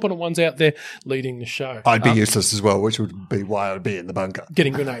all the competent ones out there leading the show. I'd be useless as well, which would be why I'd be in the bunker.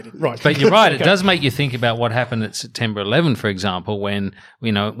 Getting grenaded, right. But you're right. Okay. It does make you think about what happened at September 11, for example, when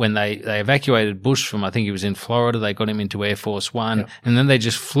they evacuated Bush from, I think he was in Florida, they got him into Air Force One, and then they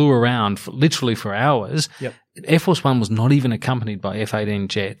just flew around literally for hours. Yep. Air Force One was not even accompanied by F-18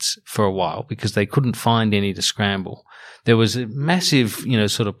 jets for a while because they couldn't find any to scramble. There was a massive,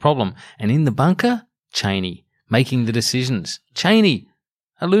 sort of problem. And in the bunker, Cheney making the decisions. Cheney,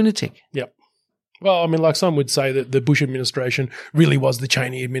 a lunatic. Yep. Well, I mean, like some would say that the Bush administration really was the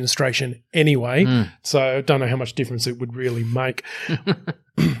Cheney administration anyway. So don't know how much difference it would really make.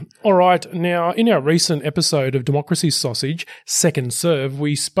 All right. Now, in our recent episode of Democracy Sausage, Second Serve,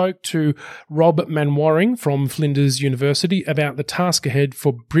 we spoke to Rob Manwaring from Flinders University about the task ahead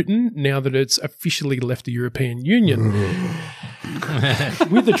for Britain now that it's officially left the European Union.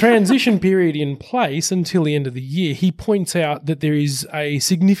 With the transition period in place until the end of the year, he points out that there is a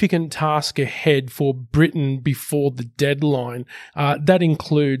significant task ahead for Britain before the deadline. That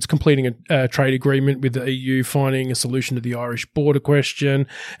includes completing a trade agreement with the EU, finding a solution to the Irish border question,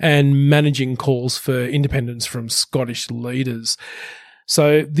 and managing calls for independence from Scottish leaders.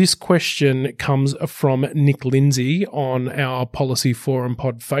 So this question comes from Nick Lindsay on our Policy Forum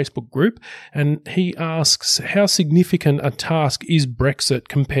Pod Facebook group, and he asks, how significant a task is Brexit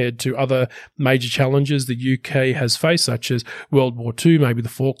compared to other major challenges the UK has faced, such as World War II, maybe the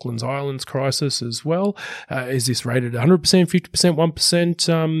Falklands Islands crisis as well? Is this rated 100%, 50%,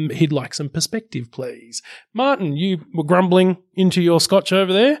 1%? He'd like some perspective, please. Martin, you were grumbling into your scotch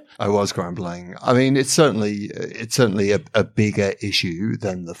over there? I was grumbling. I mean, it's certainly a bigger issue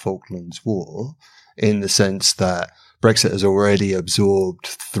than the Falklands War, in the sense that Brexit has already absorbed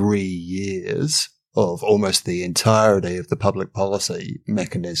 3 years of almost the entirety of the public policy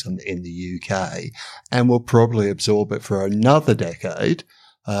mechanism in the UK, and will probably absorb it for another decade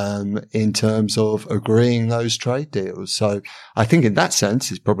in terms of agreeing those trade deals. So I think in that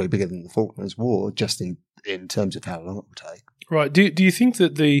sense, it's probably bigger than the Falklands War, just in terms of how long it will take. Right. Do you think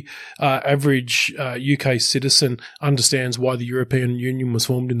that the average UK citizen understands why the European Union was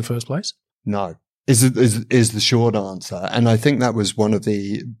formed in the first place? No. Is the short answer. And I think that was one of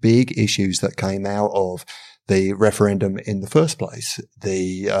the big issues that came out of the referendum in the first place.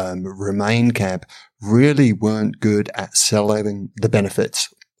 The Remain camp really weren't good at selling the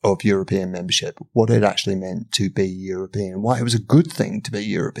benefits of European membership, what it actually meant to be European, why it was a good thing to be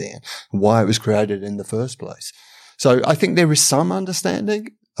European, why it was created in the first place. So I think there is some understanding.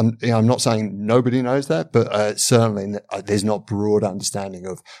 I'm not saying nobody knows that, but certainly there's not broad understanding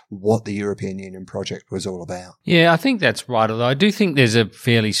of what the European Union project was all about. Yeah, I think that's right. Although I do think there's a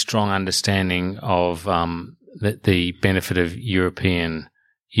fairly strong understanding of the benefit of European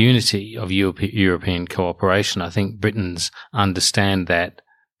unity, of European cooperation. I think Britons understand that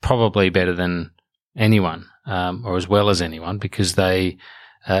probably better than anyone, or as well as anyone, because they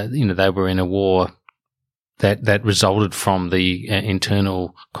were in a war that resulted from the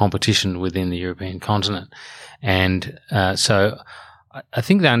internal competition within the European continent. And so I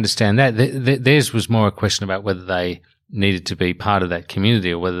think they understand that. Theirs was more a question about whether they needed to be part of that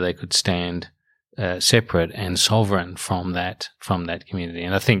community or whether they could stand separate and sovereign from that community.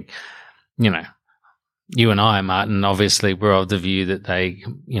 And I think, you and I, Martin, obviously we're of the view that they,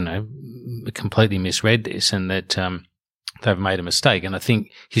 completely misread this and that they've made a mistake. And I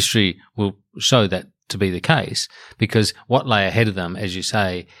think history will show that to be the case, because what lay ahead of them, as you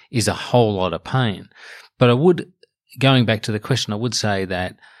say, is a whole lot of pain. But going back to the question, I would say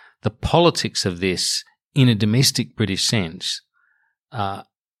that the politics of this, in a domestic British sense, are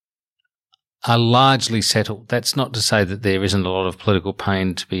largely settled. That's not to say that there isn't a lot of political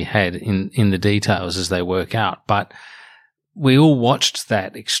pain to be had in the details as they work out, but we all watched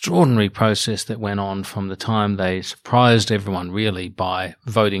that extraordinary process that went on from the time they surprised everyone really by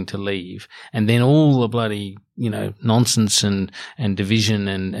voting to leave, and then all the bloody, nonsense and division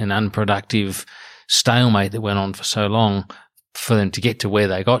and unproductive stalemate that went on for so long for them to get to where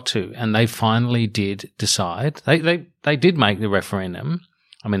they got to. And they finally did decide. They did make the referendum.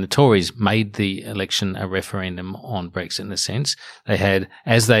 I mean, the Tories made the election a referendum on Brexit in a sense. They had,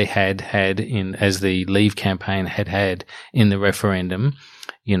 as the Leave campaign had in the referendum,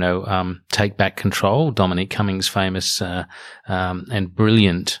 take back control, Dominic Cummings' famous and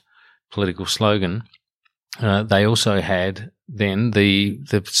brilliant political slogan. They also had then the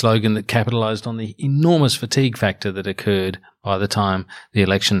slogan that capitalised on the enormous fatigue factor that occurred by the time the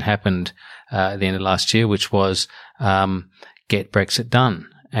election happened at the end of last year, which was get Brexit done.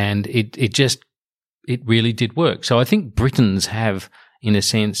 And it really did work. So I think Britons have, in a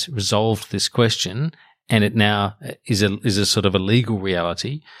sense, resolved this question, and it now is a sort of a legal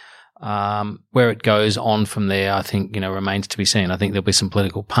reality. Where it goes on from there, I think, remains to be seen. I think there'll be some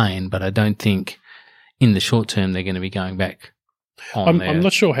political pain, but I don't think in the short term they're going to be going back. I'm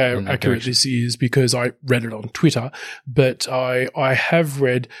not sure how accurate this is because I read it on Twitter, but I have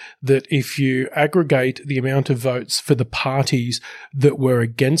read that if you aggregate the amount of votes for the parties that were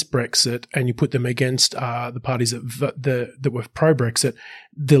against Brexit and you put them against the parties that were pro-Brexit,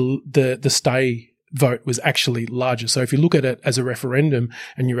 the stay vote was actually larger. So if you look at it as a referendum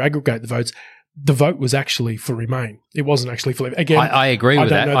and you aggregate the votes, the vote was actually for Remain. It wasn't actually for Leave. Again, I agree with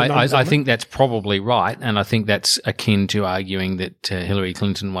that. I think that's probably right, and I think that's akin to arguing that Hillary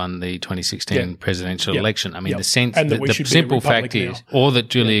Clinton won the 2016 presidential election. I mean, the sense that the simple fact is, or that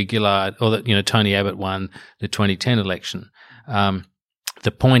Julia Gillard, or that Tony Abbott won the 2010 election.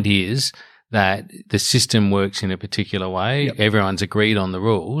 The point is that the system works in a particular way. Yep. Everyone's agreed on the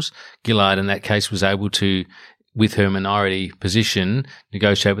rules. Gillard, in that case, was able to, with her minority position,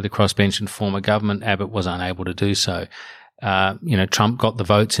 negotiate with the crossbench and form a government. Abbott was unable to do so. Trump got the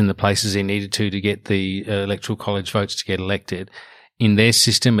votes in the places he needed to get the electoral college votes to get elected. In their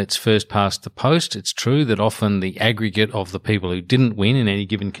system, it's first past the post. It's true that often the aggregate of the people who didn't win in any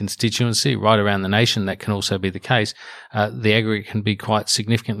given constituency right around the nation, that can also be the case. The aggregate can be quite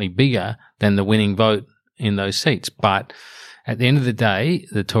significantly bigger than the winning vote in those seats. But at the end of the day,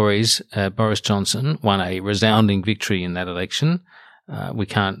 the Tories, Boris Johnson, won a resounding victory in that election.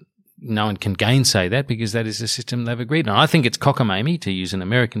 No one can gainsay that because that is the system they've agreed on. I think it's cockamamie, to use an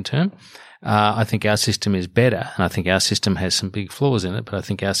American term, I think our system is better, and I think our system has some big flaws in it, but I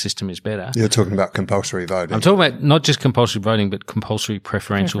think our system is better. You're talking about compulsory voting. I'm talking about not just compulsory voting, but compulsory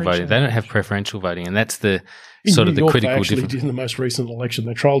preferential voting. They don't have preferential voting, and that's the sort of the critical difference. In the most recent election,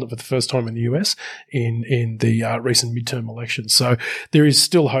 they trialled it for the first time in the US in the recent midterm elections. So there is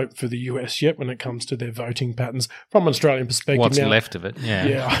still hope for the US yet when it comes to their voting patterns from an Australian perspective. What's now, left of it?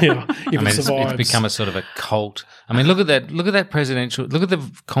 Yeah. If it survives, it's become a sort of a cult. I mean, look at that presidential. Look at the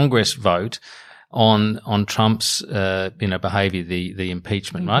Congress vote on Trump's behaviour, the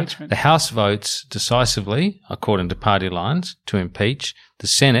impeachment, right? The House votes decisively according to party lines to impeach. The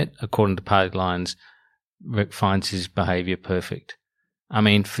Senate, according to party lines, finds his behaviour perfect. I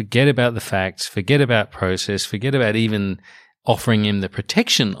mean, forget about the facts, forget about process, forget about even offering him the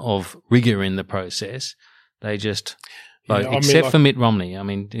protection of rigour in the process. They just vote, except for Mitt Romney. I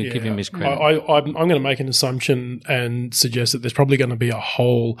mean, give him his credit. I'm going to make an assumption and suggest that there's probably going to be a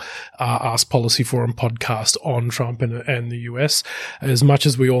whole Ask Policy Forum podcast on Trump and the US. As much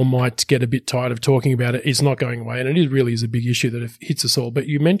as we all might get a bit tired of talking about it, it's not going away, and it really is a big issue that hits us all. But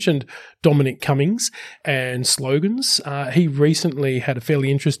you mentioned Dominic Cummings and slogans. He recently had a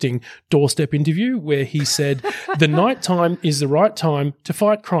fairly interesting doorstep interview where he said, the night time is the right time to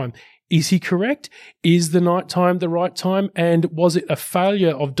fight crime. Is he correct? Is the night time the right time? And was it a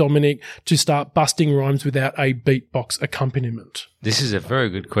failure of Dominic to start busting rhymes without a beatbox accompaniment? This is a very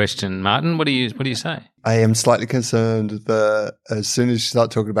good question, Martin. What do you say? I am slightly concerned that as soon as you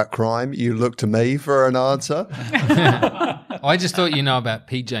start talking about crime, you look to me for an answer. I just thought you know about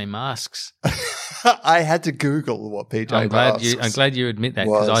PJ Masks. I had to Google what PJ Masks I'm glad you admit that,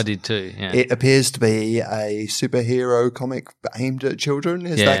 because I did too. Yeah. It appears to be a superhero comic aimed at children.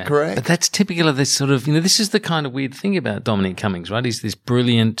 Is that correct? But that's typical of this sort of, this is the kind of weird thing about Dominic Cummings, right? He's this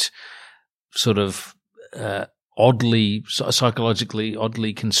brilliant sort of psychologically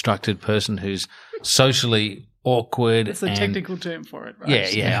oddly constructed person who's socially awkward. It's a technical term for it,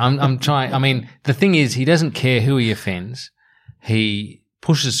 right? Yeah. I'm trying. I mean, the thing is, he doesn't care who he offends. He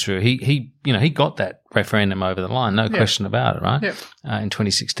pushes through. He got that referendum over the line, no question about it, right? Yep. In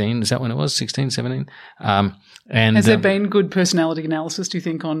 2016, is that when it was? 16, 17? And has there been good personality analysis, do you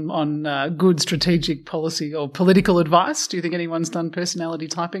think, on good strategic policy or political advice? Do you think anyone's done personality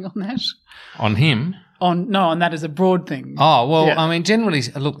typing on that? On him? On that as a broad thing. Oh, well, yeah. I mean, generally,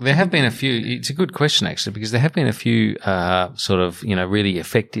 look, there have been a few. It's a good question, actually, because there have been a few sort of, really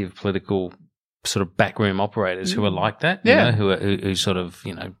effective political sort of backroom operators who are like that, who sort of,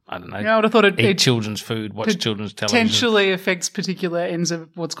 I don't know, I would have thought eat children's food, watch children's television. Potentially affects particular ends of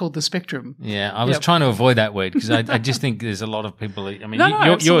what's called the spectrum. Yeah, I was trying to avoid that word because I just think there's a lot of people. I mean,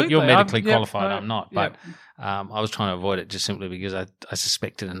 you're medically qualified, I'm not, but I was trying to avoid it just simply because I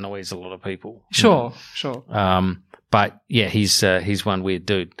suspect it annoys a lot of people. Sure. But yeah, he's one weird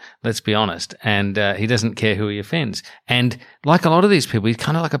dude. Let's be honest, and he doesn't care who he offends. And like a lot of these people, he's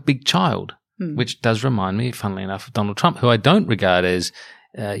kind of like a big child. Which does remind me, funnily enough, of Donald Trump, who I don't regard as,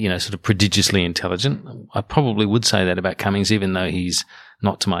 sort of prodigiously intelligent. I probably would say that about Cummings, even though he's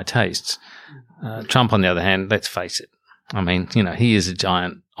not to my tastes. Trump, on the other hand, let's face it. I mean, he is a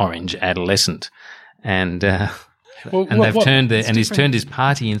giant orange adolescent, and he's turned his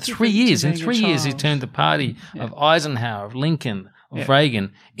party in 3 years. In 3 years, he's turned the party of Eisenhower, of Lincoln, of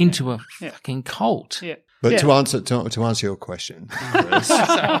Reagan into a fucking cult. Yeah. But to answer your question, Chris,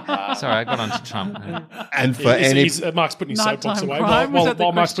 sorry, I got onto Trump. And for Mark's putting his soapbox away.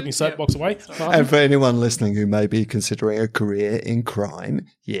 While Mark's putting his soapbox away, and for anyone listening who may be considering a career in crime,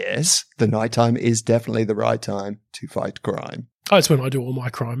 yes, the nighttime is definitely the right time to fight crime. Oh, it's when I do all my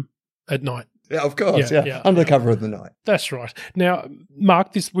crime at night. Yeah, of course. Yeah. Under the cover of the night. That's right. Now, Mark,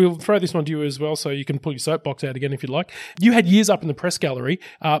 we'll throw this one to you as well, so you can pull your soapbox out again if you'd like. You had years up in the press gallery,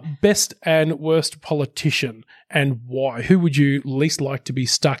 best and worst politician, and why? Who would you least like to be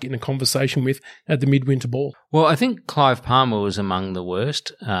stuck in a conversation with at the midwinter ball? Well, I think Clive Palmer was among the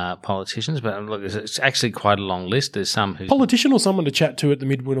worst politicians, but look, it's actually quite a long list. There's some who politician or someone to chat to at the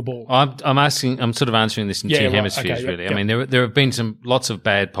midwinter ball. I'm sort of answering this in two hemispheres, really. I mean, there have been lots of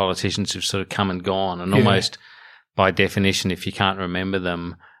bad politicians who've sort of come and gone, and almost by definition, if you can't remember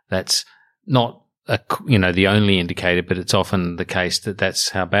them, that's not the only indicator, but it's often the case that that's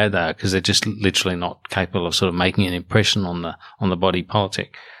how bad they are because they're just literally not capable of sort of making an impression on the body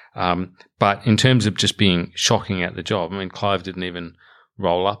politic. But in terms of just being shocking at the job, I mean, Clive didn't even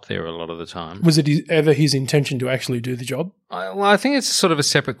roll up there a lot of the time. Was it ever his intention to actually do the job? I think it's sort of a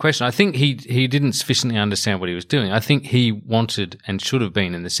separate question. I think he didn't sufficiently understand what he was doing. I think he wanted and should have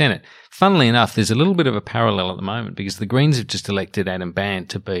been in the Senate. Funnily enough, there's a little bit of a parallel at the moment because the Greens have just elected Adam Bandt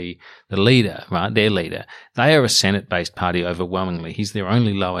to be the leader, right? Their leader. They are a Senate-based party overwhelmingly. He's their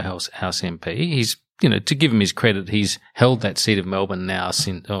only lower house MP. He's, to give him his credit, he's held that seat of Melbourne now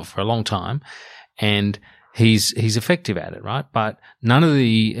for a long time, and he's effective at it, right? But none of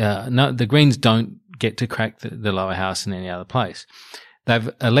the Greens don't get to crack the lower house in any other place.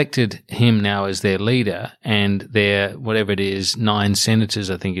 They've elected him now as their leader, and their, whatever it is, 9 senators,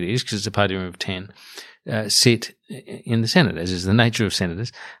 I think it is, because it's a party room of 10, sit in the Senate, as is the nature of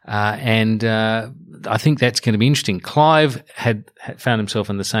senators. And I think that's going to be interesting. Clive had found himself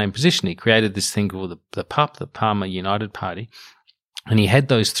in the same position. He created this thing called the PUP, the Palmer United Party, and he had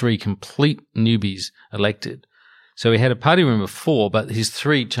those 3 complete newbies elected. So he had a party room of 4, but his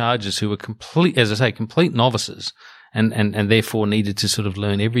 3 charges who were complete novices and therefore needed to sort of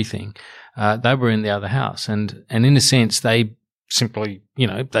learn everything, they were in the other house. And in a sense, they simply,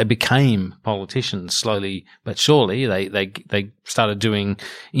 they became politicians slowly but surely. They started doing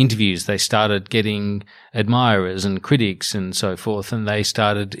interviews. They started getting admirers and critics and so forth, and they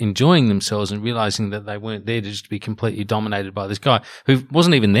started enjoying themselves and realizing that they weren't there to just be completely dominated by this guy who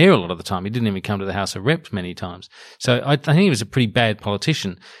wasn't even there a lot of the time. He didn't even come to the House of Reps many times. So I think he was a pretty bad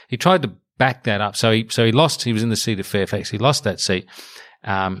politician. He tried to back that up. So he lost. He was in the seat of Fairfax. He lost that seat.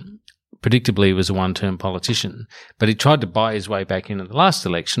 Predictably, he was a one-term politician, but he tried to buy his way back into the last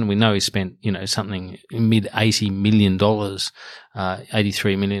election. We know he spent, something mid-$80 million, $83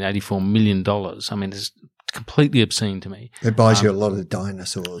 million, $84 million. I mean, it's completely obscene to me. It buys you a lot of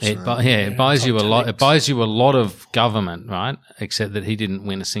dinosaurs. It buys you a lot. It buys you a lot of government, right? Except that he didn't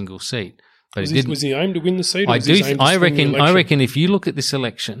win a single seat. But was he aimed to win the seat? I reckon if you look at this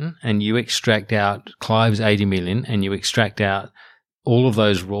election and you extract out Clive's $80 million and you extract out all of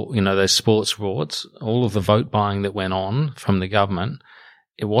those, those sports frauds, all of the vote buying that went on from the government,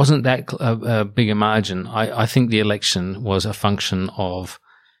 it wasn't that big a margin. I think the election was a function of,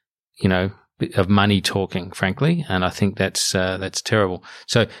 of money talking, frankly, and I think that's terrible.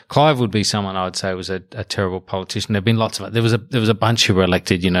 So Clive would be someone I would say was a terrible politician. There've been lots of it. There was a bunch who were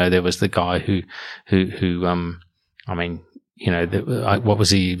elected. There was the guy who what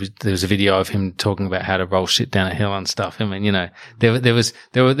was he? There was a video of him talking about how to roll shit down a hill and stuff. I mean, there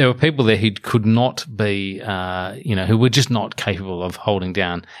were people there who could not be, who were just not capable of holding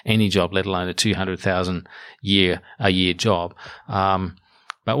down any job, let alone a $200,000 a year job.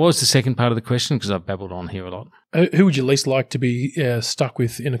 But what was the second part of the question? Because I've babbled on here a lot. Who would you least like to be stuck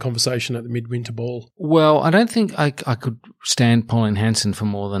with in a conversation at the Midwinter Ball? Well, I don't think I could stand Pauline Hanson for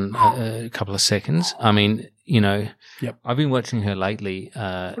more than a couple of seconds. I mean, Yep. I've been watching her lately.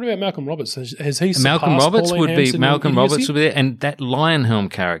 What about Malcolm Roberts? Has he Malcolm Roberts would be Malcolm Roberts would be there, and that Lionhelm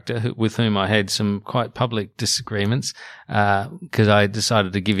character with whom I had some quite public disagreements because I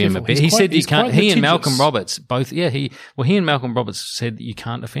decided to give him a bit. He said you can't. He and Malcolm Roberts both. Yeah, he and Malcolm Roberts said that you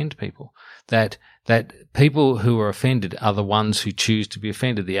can't offend people. That people who are offended are the ones who choose to be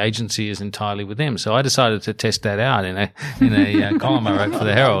offended. The agency is entirely with them. So I decided to test that out in a column I wrote for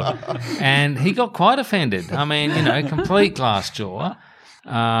the Herald, and he got quite offended. I mean, complete glass jaw,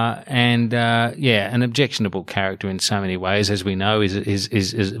 and an objectionable character in so many ways, as we know,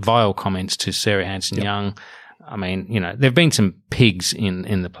 is vile comments to Sarah Hanson-Young. I mean, there've been some pigs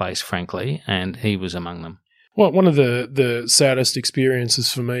in the place, frankly, and he was among them. Well, one of the saddest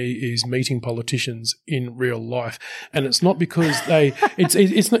experiences for me is meeting politicians in real life, and it's not because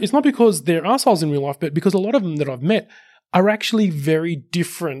it's not because they're assholes in real life, but because a lot of them that I've met are actually very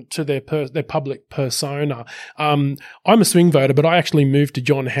different to their public persona. I'm a swing voter, but I actually moved to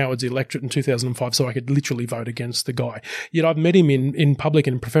John Howard's electorate in 2005 so I could literally vote against the guy. Yet I've met him in public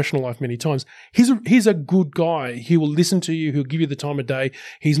and in professional life many times. He's a good guy. He will listen to you. He'll give you the time of day.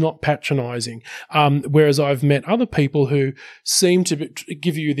 He's not patronizing. Whereas I've met other people who seem to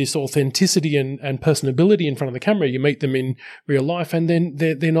give you this authenticity and personability in front of the camera. You meet them in real life and then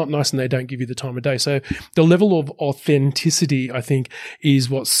they're not nice and they don't give you the time of day. So the level of authenticity, I think, is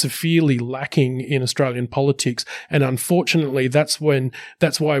what's severely lacking in Australian politics. And unfortunately, that's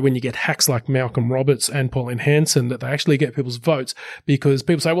why when you get hacks like Malcolm Roberts and Pauline Hanson, that they actually get people's votes, because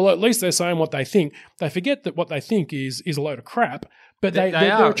people say, well, at least they're saying what they think. They forget that what they think is a load of crap, But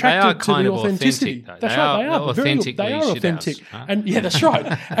they're attracted to the authenticity. That's right. They are They are authentic. Huh? And yeah, that's right.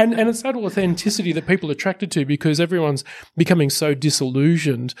 and it's that authenticity that people are attracted to, because everyone's becoming so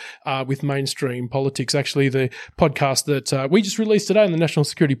disillusioned with mainstream politics. Actually, the podcast that we just released today, the National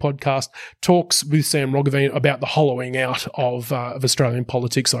Security Podcast, talks with Sam Roggeveen about the hollowing out of Australian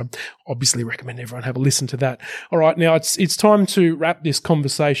politics. I obviously recommend everyone have a listen to that. All right, now it's time to wrap this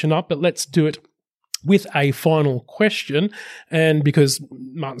conversation up, but let's do it with a final question. And because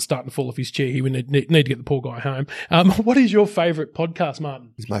Martin's starting to fall off his chair, he would need to get the poor guy home. What is your favourite podcast,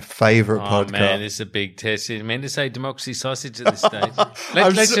 Martin? It's my favourite podcast. Oh, man, this is a big test. I meant to say Democracy Sausage at this stage.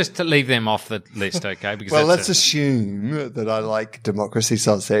 Let's just leave them off the list, okay? Because let's assume that I like Democracy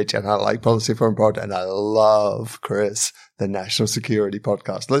Sausage and I like Policy Forum Pod and I love, Chris, the National Security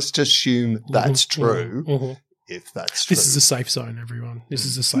Podcast. Let's just assume that's true. Mm-hmm. If that's true. This is a safe zone, everyone. This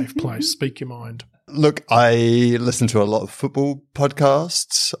is a safe place. Speak your mind. Look, I listen to a lot of football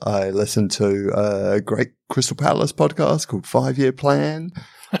podcasts. I listen to a great Crystal Palace podcast called 5 Year Plan.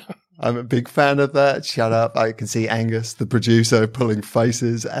 I'm a big fan of that. Shut up. I can see Angus, the producer, pulling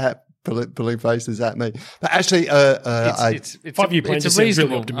faces at me. But actually, it's 5 Year Plan it's a sounds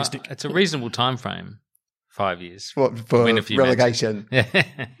reasonable, really optimistic. It's a reasonable time frame. 5 years. For relegation. Yeah.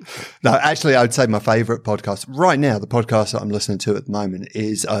 No, actually, I would say my favourite podcast right now, the podcast that I'm listening to at the moment,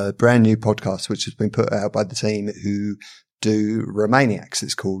 is a brand new podcast which has been put out by the team who do Romaniacs.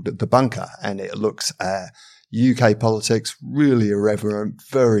 It's called The Bunker, and it looks at UK politics, really irreverent,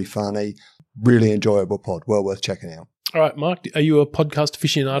 very funny, really enjoyable pod. Well worth checking out. All right, Mark, are you a podcast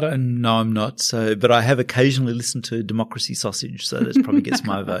aficionado? No, I'm not. But I have occasionally listened to Democracy Sausage, so that probably gets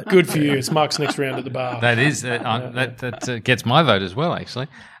my vote. Good for you. It's Mark's next round at the bar. That is that gets my vote as well. Actually,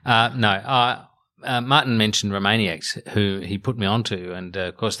 Martin mentioned Romaniacs, who he put me onto, and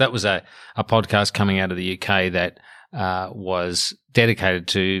of course that was a podcast coming out of the UK that was dedicated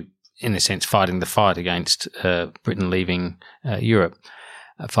to, in a sense, fighting the fight against Britain leaving Europe.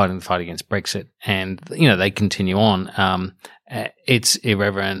 Fighting the fight against Brexit, and they continue on. It's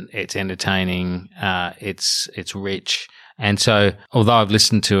irreverent, it's entertaining, it's rich, and so although I've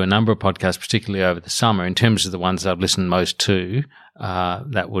listened to a number of podcasts, particularly over the summer, in terms of the ones I've listened most to,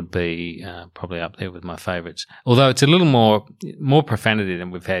 that would be probably up there with my favourites. Although it's a little more profanity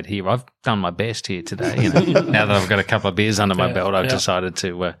than we've had here. I've done my best here today. Now that I've got a couple of beers under my belt, I've decided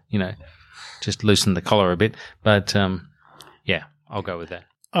to just loosen the collar a bit. But I'll go with that.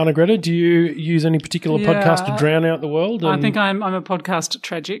 Anna-Greta, do you use any particular podcast to drown out the world? I think I'm a podcast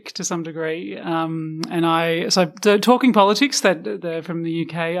tragic to some degree. Talking Politics, they're from the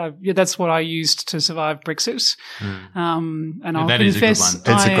UK, that's what I used to survive Brexit. And I'll confess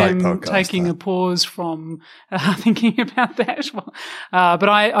I am taking a pause from thinking about that. But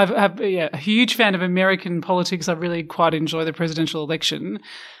I'm a huge fan of American politics. I really quite enjoy the presidential election,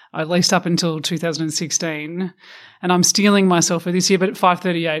 at least up until 2016. And I'm steeling myself for this year, but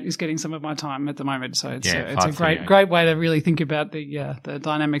 538 is getting some of my time at the moment. So it's a great way to really think about the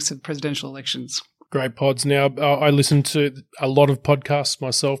dynamics of presidential elections. Great pods. Now, I listen to a lot of podcasts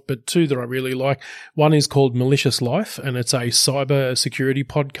myself, but two that I really like. One is called Malicious Life, and it's a cyber security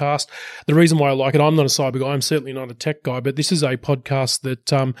podcast. The reason why I like it, I'm not a cyber guy. I'm certainly not a tech guy, but this is a podcast that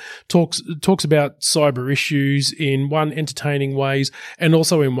talks about cyber issues in entertaining ways, and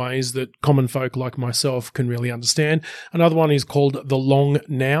also in ways that common folk like myself can really understand. Another one is called The Long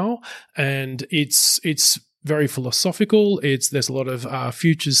Now, and it's very philosophical. There's a lot of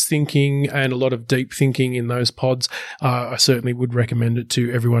futures thinking and a lot of deep thinking in those pods. I certainly would recommend it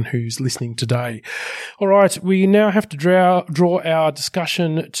to everyone who's listening today. All right, we now have to draw our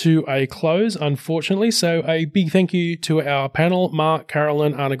discussion to a close, unfortunately. So a big thank you to our panel, Mark,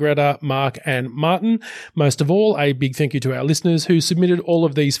 Carolyn, Anna-Greta, Mark and Martin. Most of all, a big thank you to our listeners who submitted all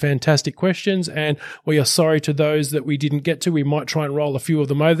of these fantastic questions, and we are sorry to those that we didn't get to. We might try and roll a few of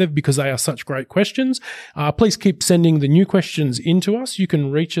them over because they are such great questions. Please keep sending the new questions into us. You can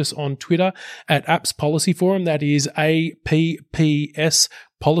reach us on Twitter at Apps Policy Forum. That is APPS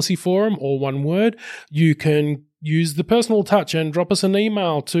Policy Forum, all one word. You can use the personal touch and drop us an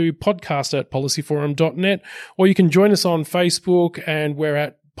email to podcast@policyforum.net, or you can join us on Facebook, and we're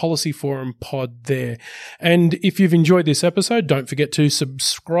at Policy Forum Pod there. And if you've enjoyed this episode, don't forget to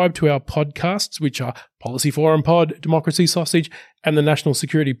subscribe to our podcasts, which are Policy Forum Pod, Democracy Sausage, and the National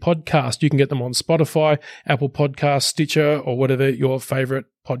Security Podcast. You can get them on Spotify, Apple Podcasts, Stitcher, or whatever your favorite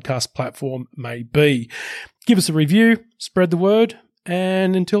podcast platform may be. Give us a review, spread the word,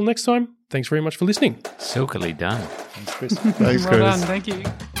 and until next time, thanks very much for listening. Silkily done. Thanks, Chris. Thanks, Chris. Well done. Thank you.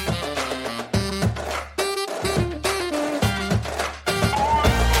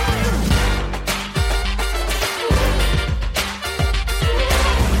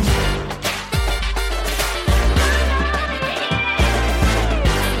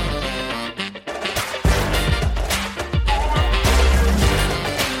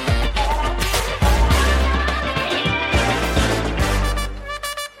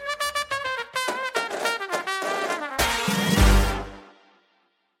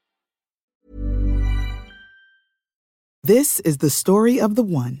 This is the story of the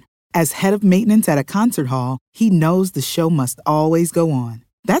one. As head of maintenance at a concert hall, he knows the show must always go on.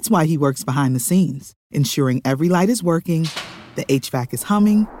 That's why he works behind the scenes, ensuring every light is working, the HVAC is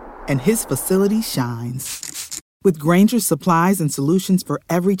humming, and his facility shines. With Grainger's supplies and solutions for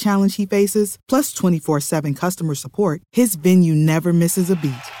every challenge he faces, plus 24/7 customer support, his venue never misses a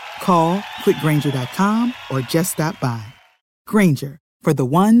beat. Call quickgrainger.com or just stop by. Grainger, for the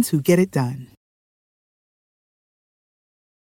ones who get it done.